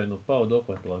značajno pao,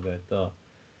 dohvatila ga je ta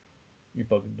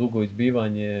ipak dugo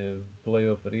izbivanje,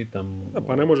 play-off ritam. Da,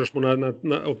 pa ne možeš mu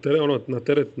na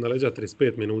teret na leđa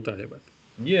 35 minuta jebati.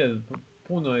 Je,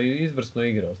 puno je izvrsno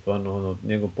igrao, stvarno,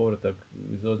 njegov povratak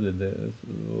iz ozljede,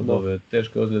 od ove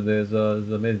teške ozljede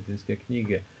za medicinske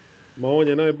knjige. Ma on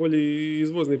je najbolji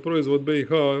izvozni proizvod BiH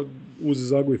uz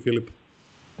Zagu i Filip.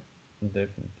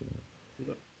 Definitivno.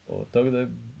 Tako da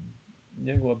je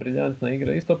njegova briljantna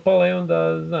igra isto pala i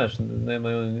onda, znaš,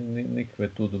 nema nikakve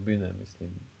tu dubine, mislim,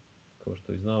 kao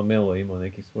što je znao, Melo imao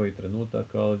nekih svojih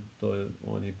trenutaka, ali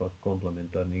on je ipak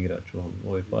komplementarni igrač u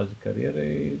ovoj fazi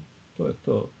karijere i to je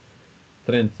to.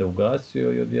 Trend se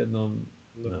ugasio i odjednom,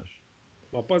 znaš.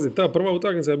 Ma pazi, ta prva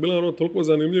utakmica je bila toliko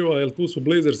zanimljiva, jer tu su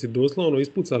Blazersi doslovno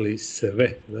ispucali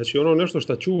sve. Znači nešto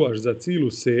što čuvaš za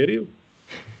cijelu seriju,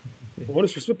 oni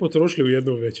su sve potrošili u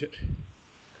jednom večeri.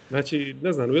 Znači,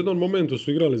 ne znam, u jednom momentu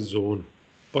su igrali zonu,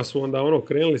 pa su onda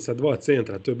krenuli sa 2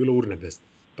 centra, to je bilo urnebesno.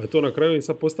 Pa je to na kraju im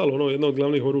sad postalo jedno od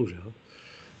glavnih oružja.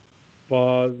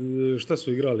 Pa šta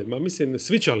su igrali? Ma mislim,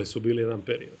 svičali su bili jedan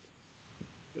period.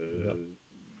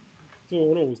 To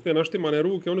uz te naštimane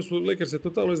ruke, oni su Lakers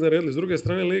totalno izneredili. S druge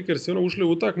strane, Lakers ušli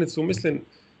u utakmicu, mislim,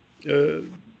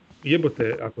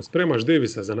 jebote, ako spremaš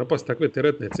Davisa za napast takve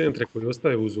teretne centre koji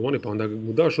ostaju u zoni, pa onda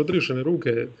mu daš odriješene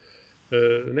ruke,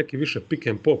 neki više pick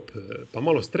and pop, pa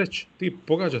malo stretch, ti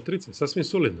pogađa trice, sasvim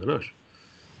solidno, znaš.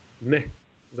 Ne.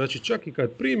 Znači, čak i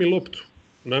kad primi loptu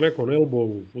na nekom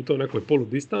elbowu, u toj nekoj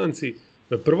poludistanci,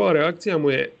 prva reakcija mu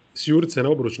je s jurice na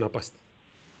obruč napast.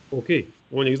 Ok,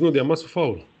 on je iznudio masu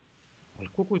faula. Ali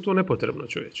koliko je to nepotrebno,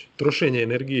 čovječe? Trošenje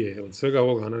energije od svega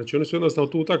ovoga. Znači oni su jednostavno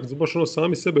tu utakmicu baš ono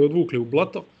sami sebe odvukli u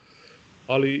blato.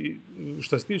 Ali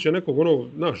što se tiče nekog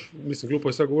mislim glupo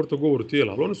je sad govoriti o govoru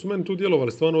tijela, ali oni su meni tu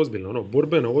djelovali stvarno ozbiljno,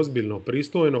 borbeno, ozbiljno,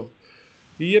 pristojno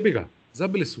i jebi ga,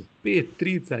 zabili su 5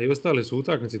 trica i ostali su u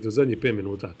utakmici do zadnjih 5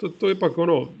 minuta. To je ipak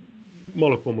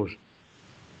malo pomože.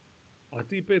 A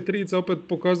ti 5 trica opet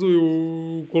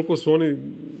pokazuju koliko su oni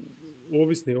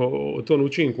ovisni o tom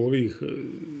učinku ovih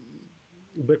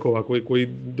bekova koji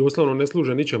doslovno ne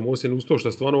služe ničemu osim uz to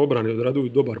što stvarno obrani odraduju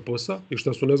dobar posao i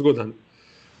što su nezgodan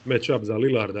match-up za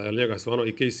Lillarda, jer njega stvarno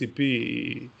i KCP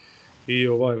i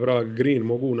ovaj vrag Green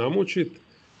mogu namučiti.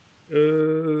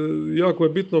 Jako je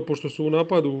bitno, pošto su u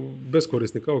napadu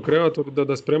beskorisni kao kreator,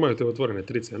 da spremaju te otvorene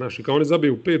trice. I kao oni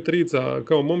zabiju 5 trica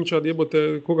kao momčad,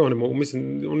 jebote, koga oni mogu?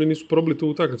 Mislim, oni nisu probili tu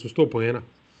utakmicu 100 poena.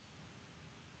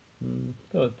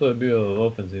 To je bio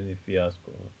ofenzivni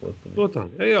fijasko. Totalno.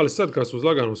 Ali sad kad su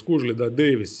lagano skužili da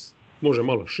Davis može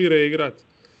malo šire igrati,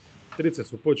 trice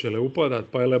su počele upadat,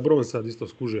 pa je LeBron sad isto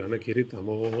skužio neki ritam.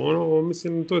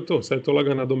 Mislim, to je to. Sad je to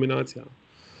lagana dominacija.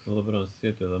 LeBron se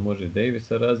sjetio da može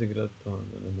Davisa razigrati,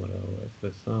 onda ne mora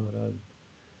sve sam raditi.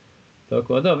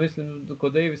 Tako, a da, mislim,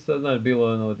 kod Davisa, znaš,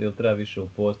 bilo jel treba više u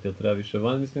post, jel treba više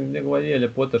van, mislim, njegova je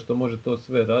ljepota što može to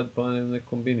sve raditi, pa ne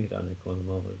kombinira neko,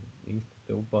 malo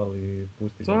instite upali i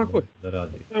pusti da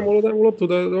radi. Dajmo loptu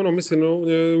da, mislim,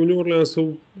 u New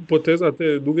Orleansu poteza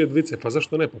te duge dvice, pa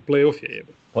zašto ne, pa play-off je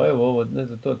jebe. Pa evo ovo, ne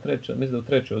znam, to treća, mislim da u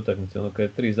trećoj utakmici, kad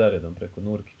je 3 zaredom preko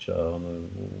Nurkića,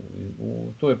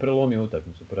 tu je prelomio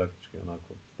utakmicu praktički,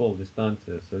 onako, pol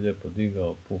distance se lijepo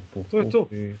digao, puf, to je to.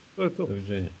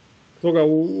 Doviđenja. Toga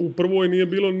u prvoj nije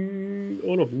bilo,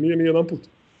 nije ni jedan put.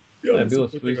 Bilo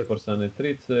su isforsane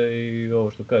trice i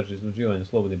ovo što kaže, iznuđivanje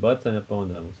slobodnih bacanja, pa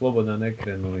onda slobodna ne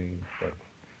krenu i tako.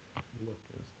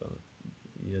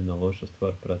 Jedna loša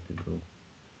stvar prati drugu.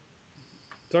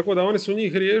 Tako da oni su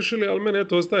njih riješili, ali mene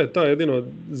to ostaje taj jedino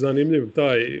zanimljiv,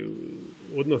 taj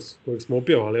odnos kojeg smo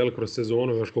opjevali kroz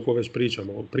sezonu, još koliko već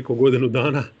pričamo, priko godinu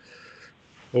dana.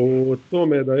 O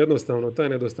tome da jednostavno taj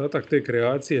nedostatak te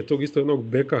kreacije, tog isto jednog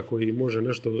beka koji može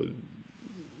nešto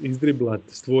izdriblat,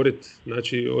 stvoriti,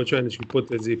 znači očajnički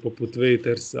potezi poput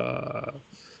Waitersa,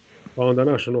 pa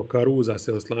onda Karuza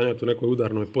se oslanjati u nekoj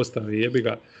udarnoj postavi, jebi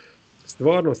ga.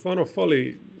 Stvarno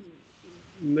fali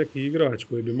neki igrač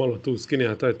koji bi malo tu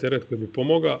skinio taj teret koji bi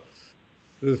pomogao.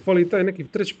 Fali taj neki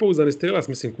treći pouzdani strelac,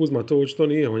 mislim Kuzma to očito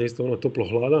nije, on je isto toplo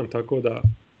hladan, tako da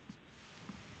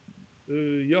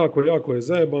jako je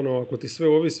zajebano, ako ti sve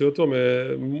ovisi o tome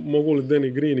mogu li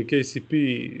Danny Green i KCP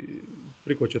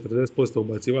priko 40%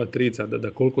 ubacivati trica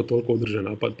da koliko toliko održe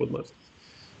napad pod masom.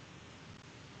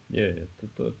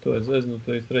 To je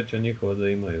zeznuto i sreća njihova da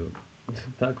imaju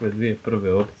takve dvije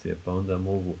prve opcije, pa onda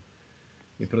mogu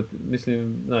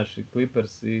mislim, naši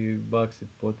Clippers i Bucks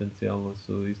potencijalno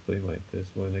su isto imaju te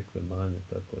svoje neke mane,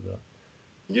 tako da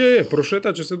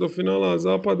prošetat će se do finala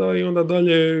zapada i onda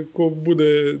dalje ko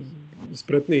bude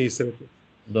spretniji i sretniji.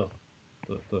 Da,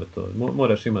 to je to.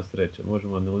 Moraš imati sreće,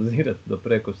 možemo analizirati do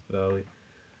prekosutra, ali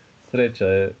sreća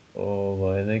je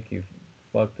neki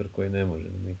faktor koji ne može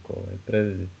niko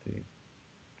predvidjeti.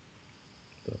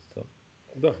 To.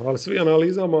 Da, ali svi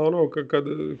analizama,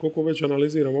 koliko već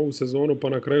analiziramo ovu sezonu, pa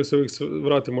na kraju se uvijek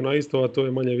vratimo na isto, a to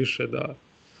je manje više da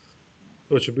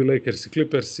to će biti Lakers i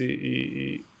Clippers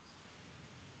i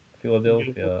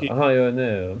Philadelphia.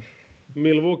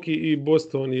 Milwaukee i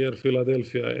Boston, jer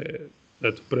Philadelphia je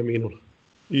preminula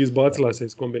i izbacila se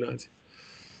iz kombinacije.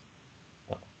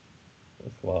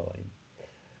 Slava im.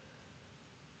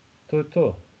 To je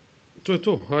to. To je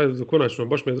to. Hajde, konačno,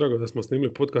 baš mi je drago da smo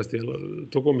snimili podcast, jer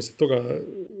toliko mi se toga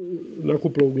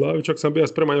nakupilo u glavi, čak sam bio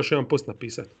spreman još jedan post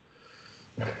napisati.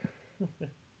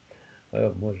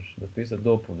 Evo, možeš napisati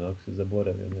dopunu ako si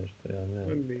zaboravio nešto, ja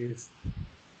ne. Nisam.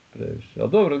 Previše.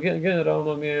 Ali dobro,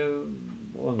 generalno mi je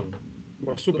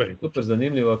super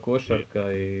zanimljiva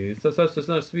košarka i sad su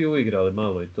se svi uigrali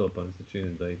malo i to, pa mi se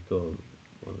čini da i to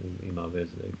ima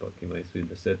veze, ipak ima i svi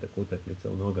 10 utakmica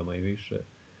u nogama i više,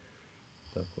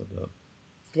 tako da...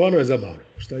 Stvarno je zabavno,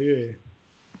 šta je?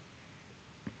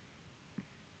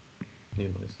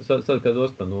 Ima se. Sad kad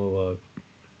ostanu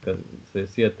kad se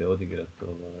sjete odigrati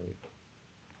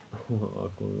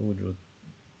ako uđu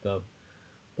ta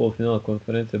polufinala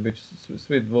konferencija, bit će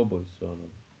svi dvoboji su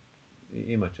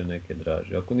imat će neke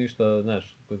draže. Ako ništa,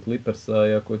 znaš, kod Clippersa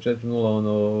i ako je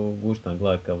 4-0 guštan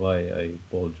gleda Kavaja i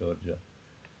Paul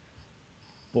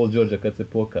Georgea kad se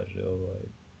pokaže,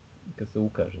 kad se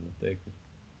ukaže na tekmi.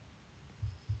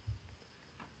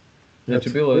 Znači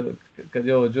bilo, kad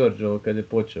je ovo George, kad je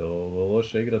počeo ovo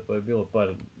loše igrat, pa je bilo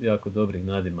par jako dobrih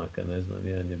nadimaka, ne znam,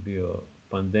 jedan je bio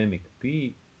Pandemic P,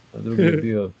 a drugi je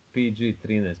bio PG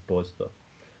 13%.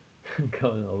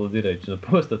 Kao aludirajući na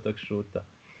postotak šuta.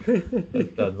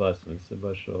 Ta dva su mi se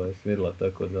baš svidla,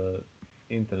 tako da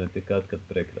internet je kad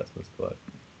prekrasna stvar.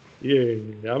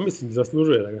 Ja mislim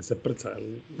zaslužuje da ga se prca,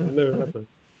 ali nevjerojatno.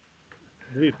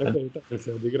 Dvije takve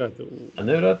utakmice odigrati. A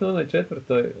nevjerojatno onaj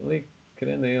četvrtoj lik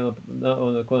krene i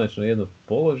ono konačno jedno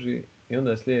položi i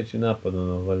onda je sljedeći napad,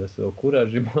 valjda se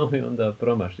okuraži malo i onda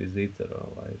promaši zicer.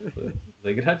 Za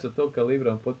igrača tog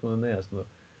kalibra potpuno nejasno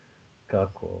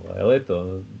kako. Ali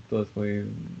eto, to smo i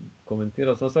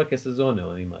komentirali, samo svake sezone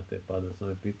on ima te pada,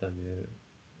 samo je pitanje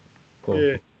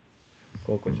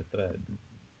koliko će trajati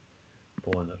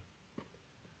ponor.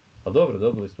 Ali dobro,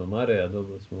 dobili smo Mareja,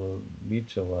 dobili smo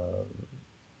Mičela.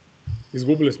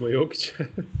 Izgubili smo Jokića.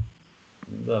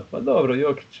 Da, pa dobro,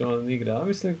 Jokić on igra, a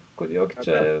mislim kod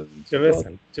Jokića je...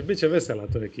 Bit će vesela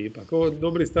to ekipa, kao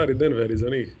dobri stari Denver iz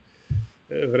onih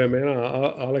vremena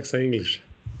Alexa Englisha.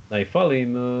 Da, i fali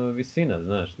im visina,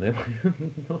 znaš, ne?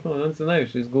 On se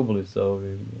najviše izgubili sa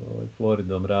ovim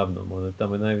Floridom ravnom,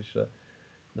 tamo je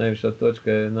najviša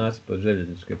točka je nasip od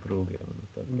željezničke pruge.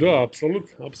 Tako. Da,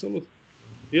 apsolutno.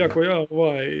 Iako ja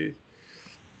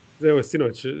evo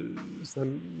sinoć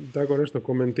sam tako nešto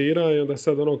komentirao i onda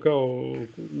sad kao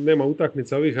nema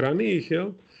utakmica ovih ranijih, jel?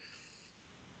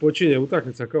 Počinje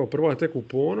utakmica kao prva tek u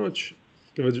ponoć,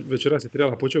 večeras je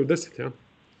trebala početi u 10, jel?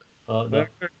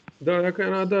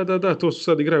 Da, to su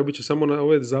sad igraju, bit će samo na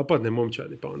ove zapadne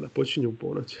momčadi, pa onda počinju u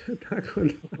ponoć. Tako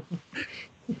da,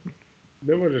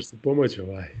 ne možeš se pomoći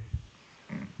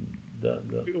Da.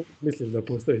 Mislim da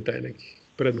postoji taj neki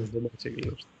prednost domaćeg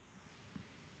ili nešto.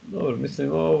 Dobro,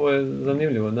 mislim, ovo je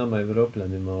zanimljivo nama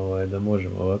Evropljanima, da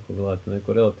možemo ovako gledati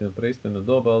neko relativno pristojno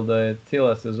doba, ali da je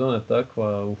cijela sezona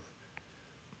takva,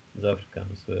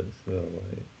 zafrkano sve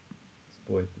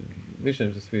spojiti. Više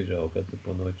mi se sviđa ovo kad se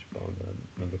po noći, pa onda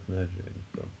nadoknađuje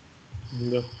i to.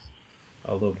 Da.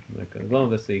 Ali dobro, glavno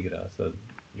da se igra, sad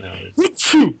nema već.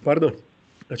 Pardon.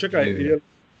 A čekaj,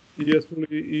 jesu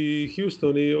li i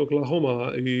Houston i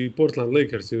Oklahoma i Portland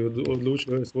Lakers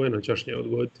odlučili ove svoje noćašnje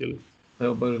odgoditi ili?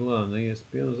 Evo baš gledam na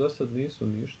ESPN-u, za sad nisu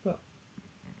ništa.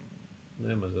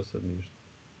 Nema za sad ništa,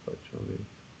 pa ćemo vidjeti.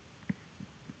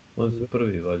 Oni su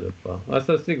prvi valjda pa. A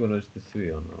sad sigurno ćete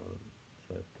svi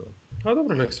sve to. A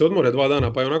dobro, nek se odmore 2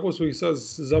 dana, pa i onako su ih sad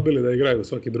zabili da igraju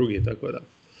svaki drugi, tako da.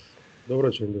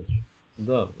 Dobro će im doći.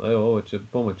 Da, evo ovo će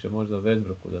pomoći možda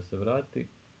Westbrooku da se vrati.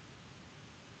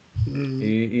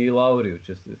 I Lauriju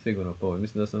će se sigurno pomoći.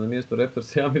 Mislim da sam na mjestu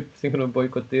Raptorsa, ja bi sigurno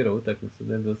bojkotirao utakmicu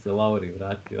da se Lauri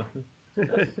vratio.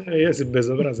 Jesi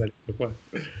bezobrazan.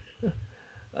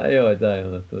 A joj, daj,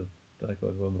 to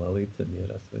takva gomla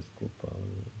licemjera sve skupa.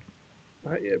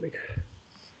 A jebi ga.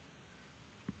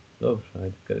 Dobro,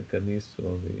 ajde, kad nisu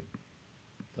ovi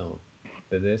tamo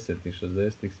 50 i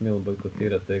 60 smjeli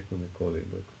bojkotirati tekmu, neko ovi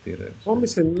bojkotiraju. Pa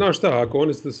mislim, znaš šta, ako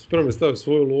oni ste spremni staviti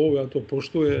svoju lovu, ja to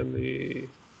poštujem i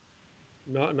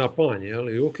na panje,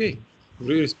 ali okej.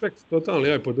 Respekt totalni,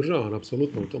 ja je podržavam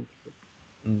apsolutno u tom.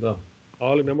 Da.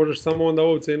 Ali ne možeš samo onda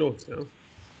ovce i novce, ja?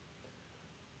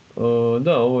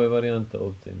 Da, ovo je varijanta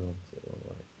ovce i novce.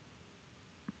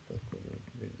 Tako da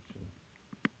vidit ćemo.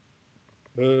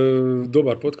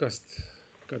 Dobar podcast.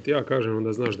 Kad ja kažem,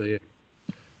 onda znaš da je.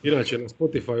 Inače, na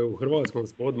Spotify u hrvatskom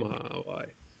smo odmah,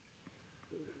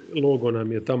 logo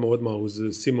nam je tamo odmah uz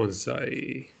Simonsa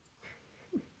i...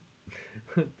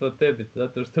 To tebi,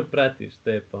 zato što pratiš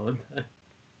te, pa onda...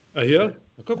 A jel?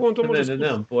 A kako on to može spustiti?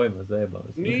 Nemam pojma, zajebao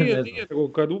sam. Nije, nego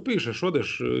kad upišeš,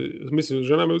 odeš, mislim,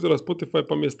 žena me uzela Spotify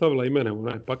pa mi je stavila i mene u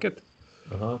onaj paket.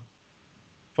 Aha.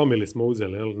 Family smo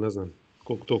uzeli, jel, ne znam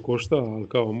koliko to košta, ali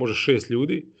kao može 6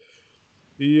 ljudi.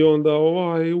 I onda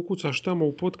ukucaš tamo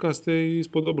u podcaste i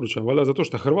ispod obruča, valjda zato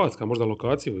što Hrvatska, možda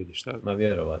lokaciju vidiš, šta? Ma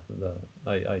vjerovatno, da,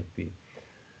 IP.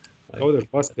 Kao odeš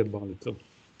basketbal i to.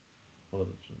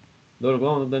 Odlično. Dobro,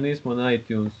 glavno da nismo na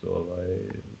iTunesu,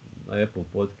 na Apple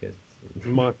Podcast.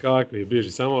 Ma kakvi, biži,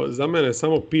 za mene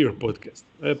samo peer podcast,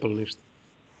 Apple ništa.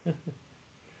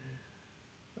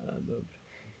 A, dobro.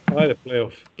 Ajde,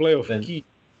 playoff key.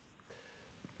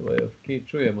 Playoff key,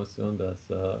 čujemo se onda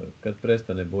kad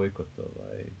prestane bojkot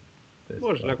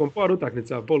Može, nakon par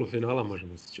utakmica polufinala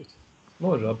možemo se čuti.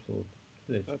 Može, apsolutno.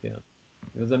 Sljedeći tjedan.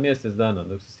 Za mjesec dana,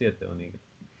 dok se sjete on igra.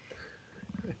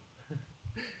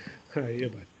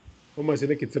 Jebaj. Oma si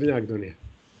neki crnjak donije.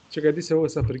 Čekaj, ti se ovo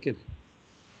sad prikini.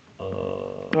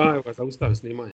 Evo ga, zaustavi snimanje.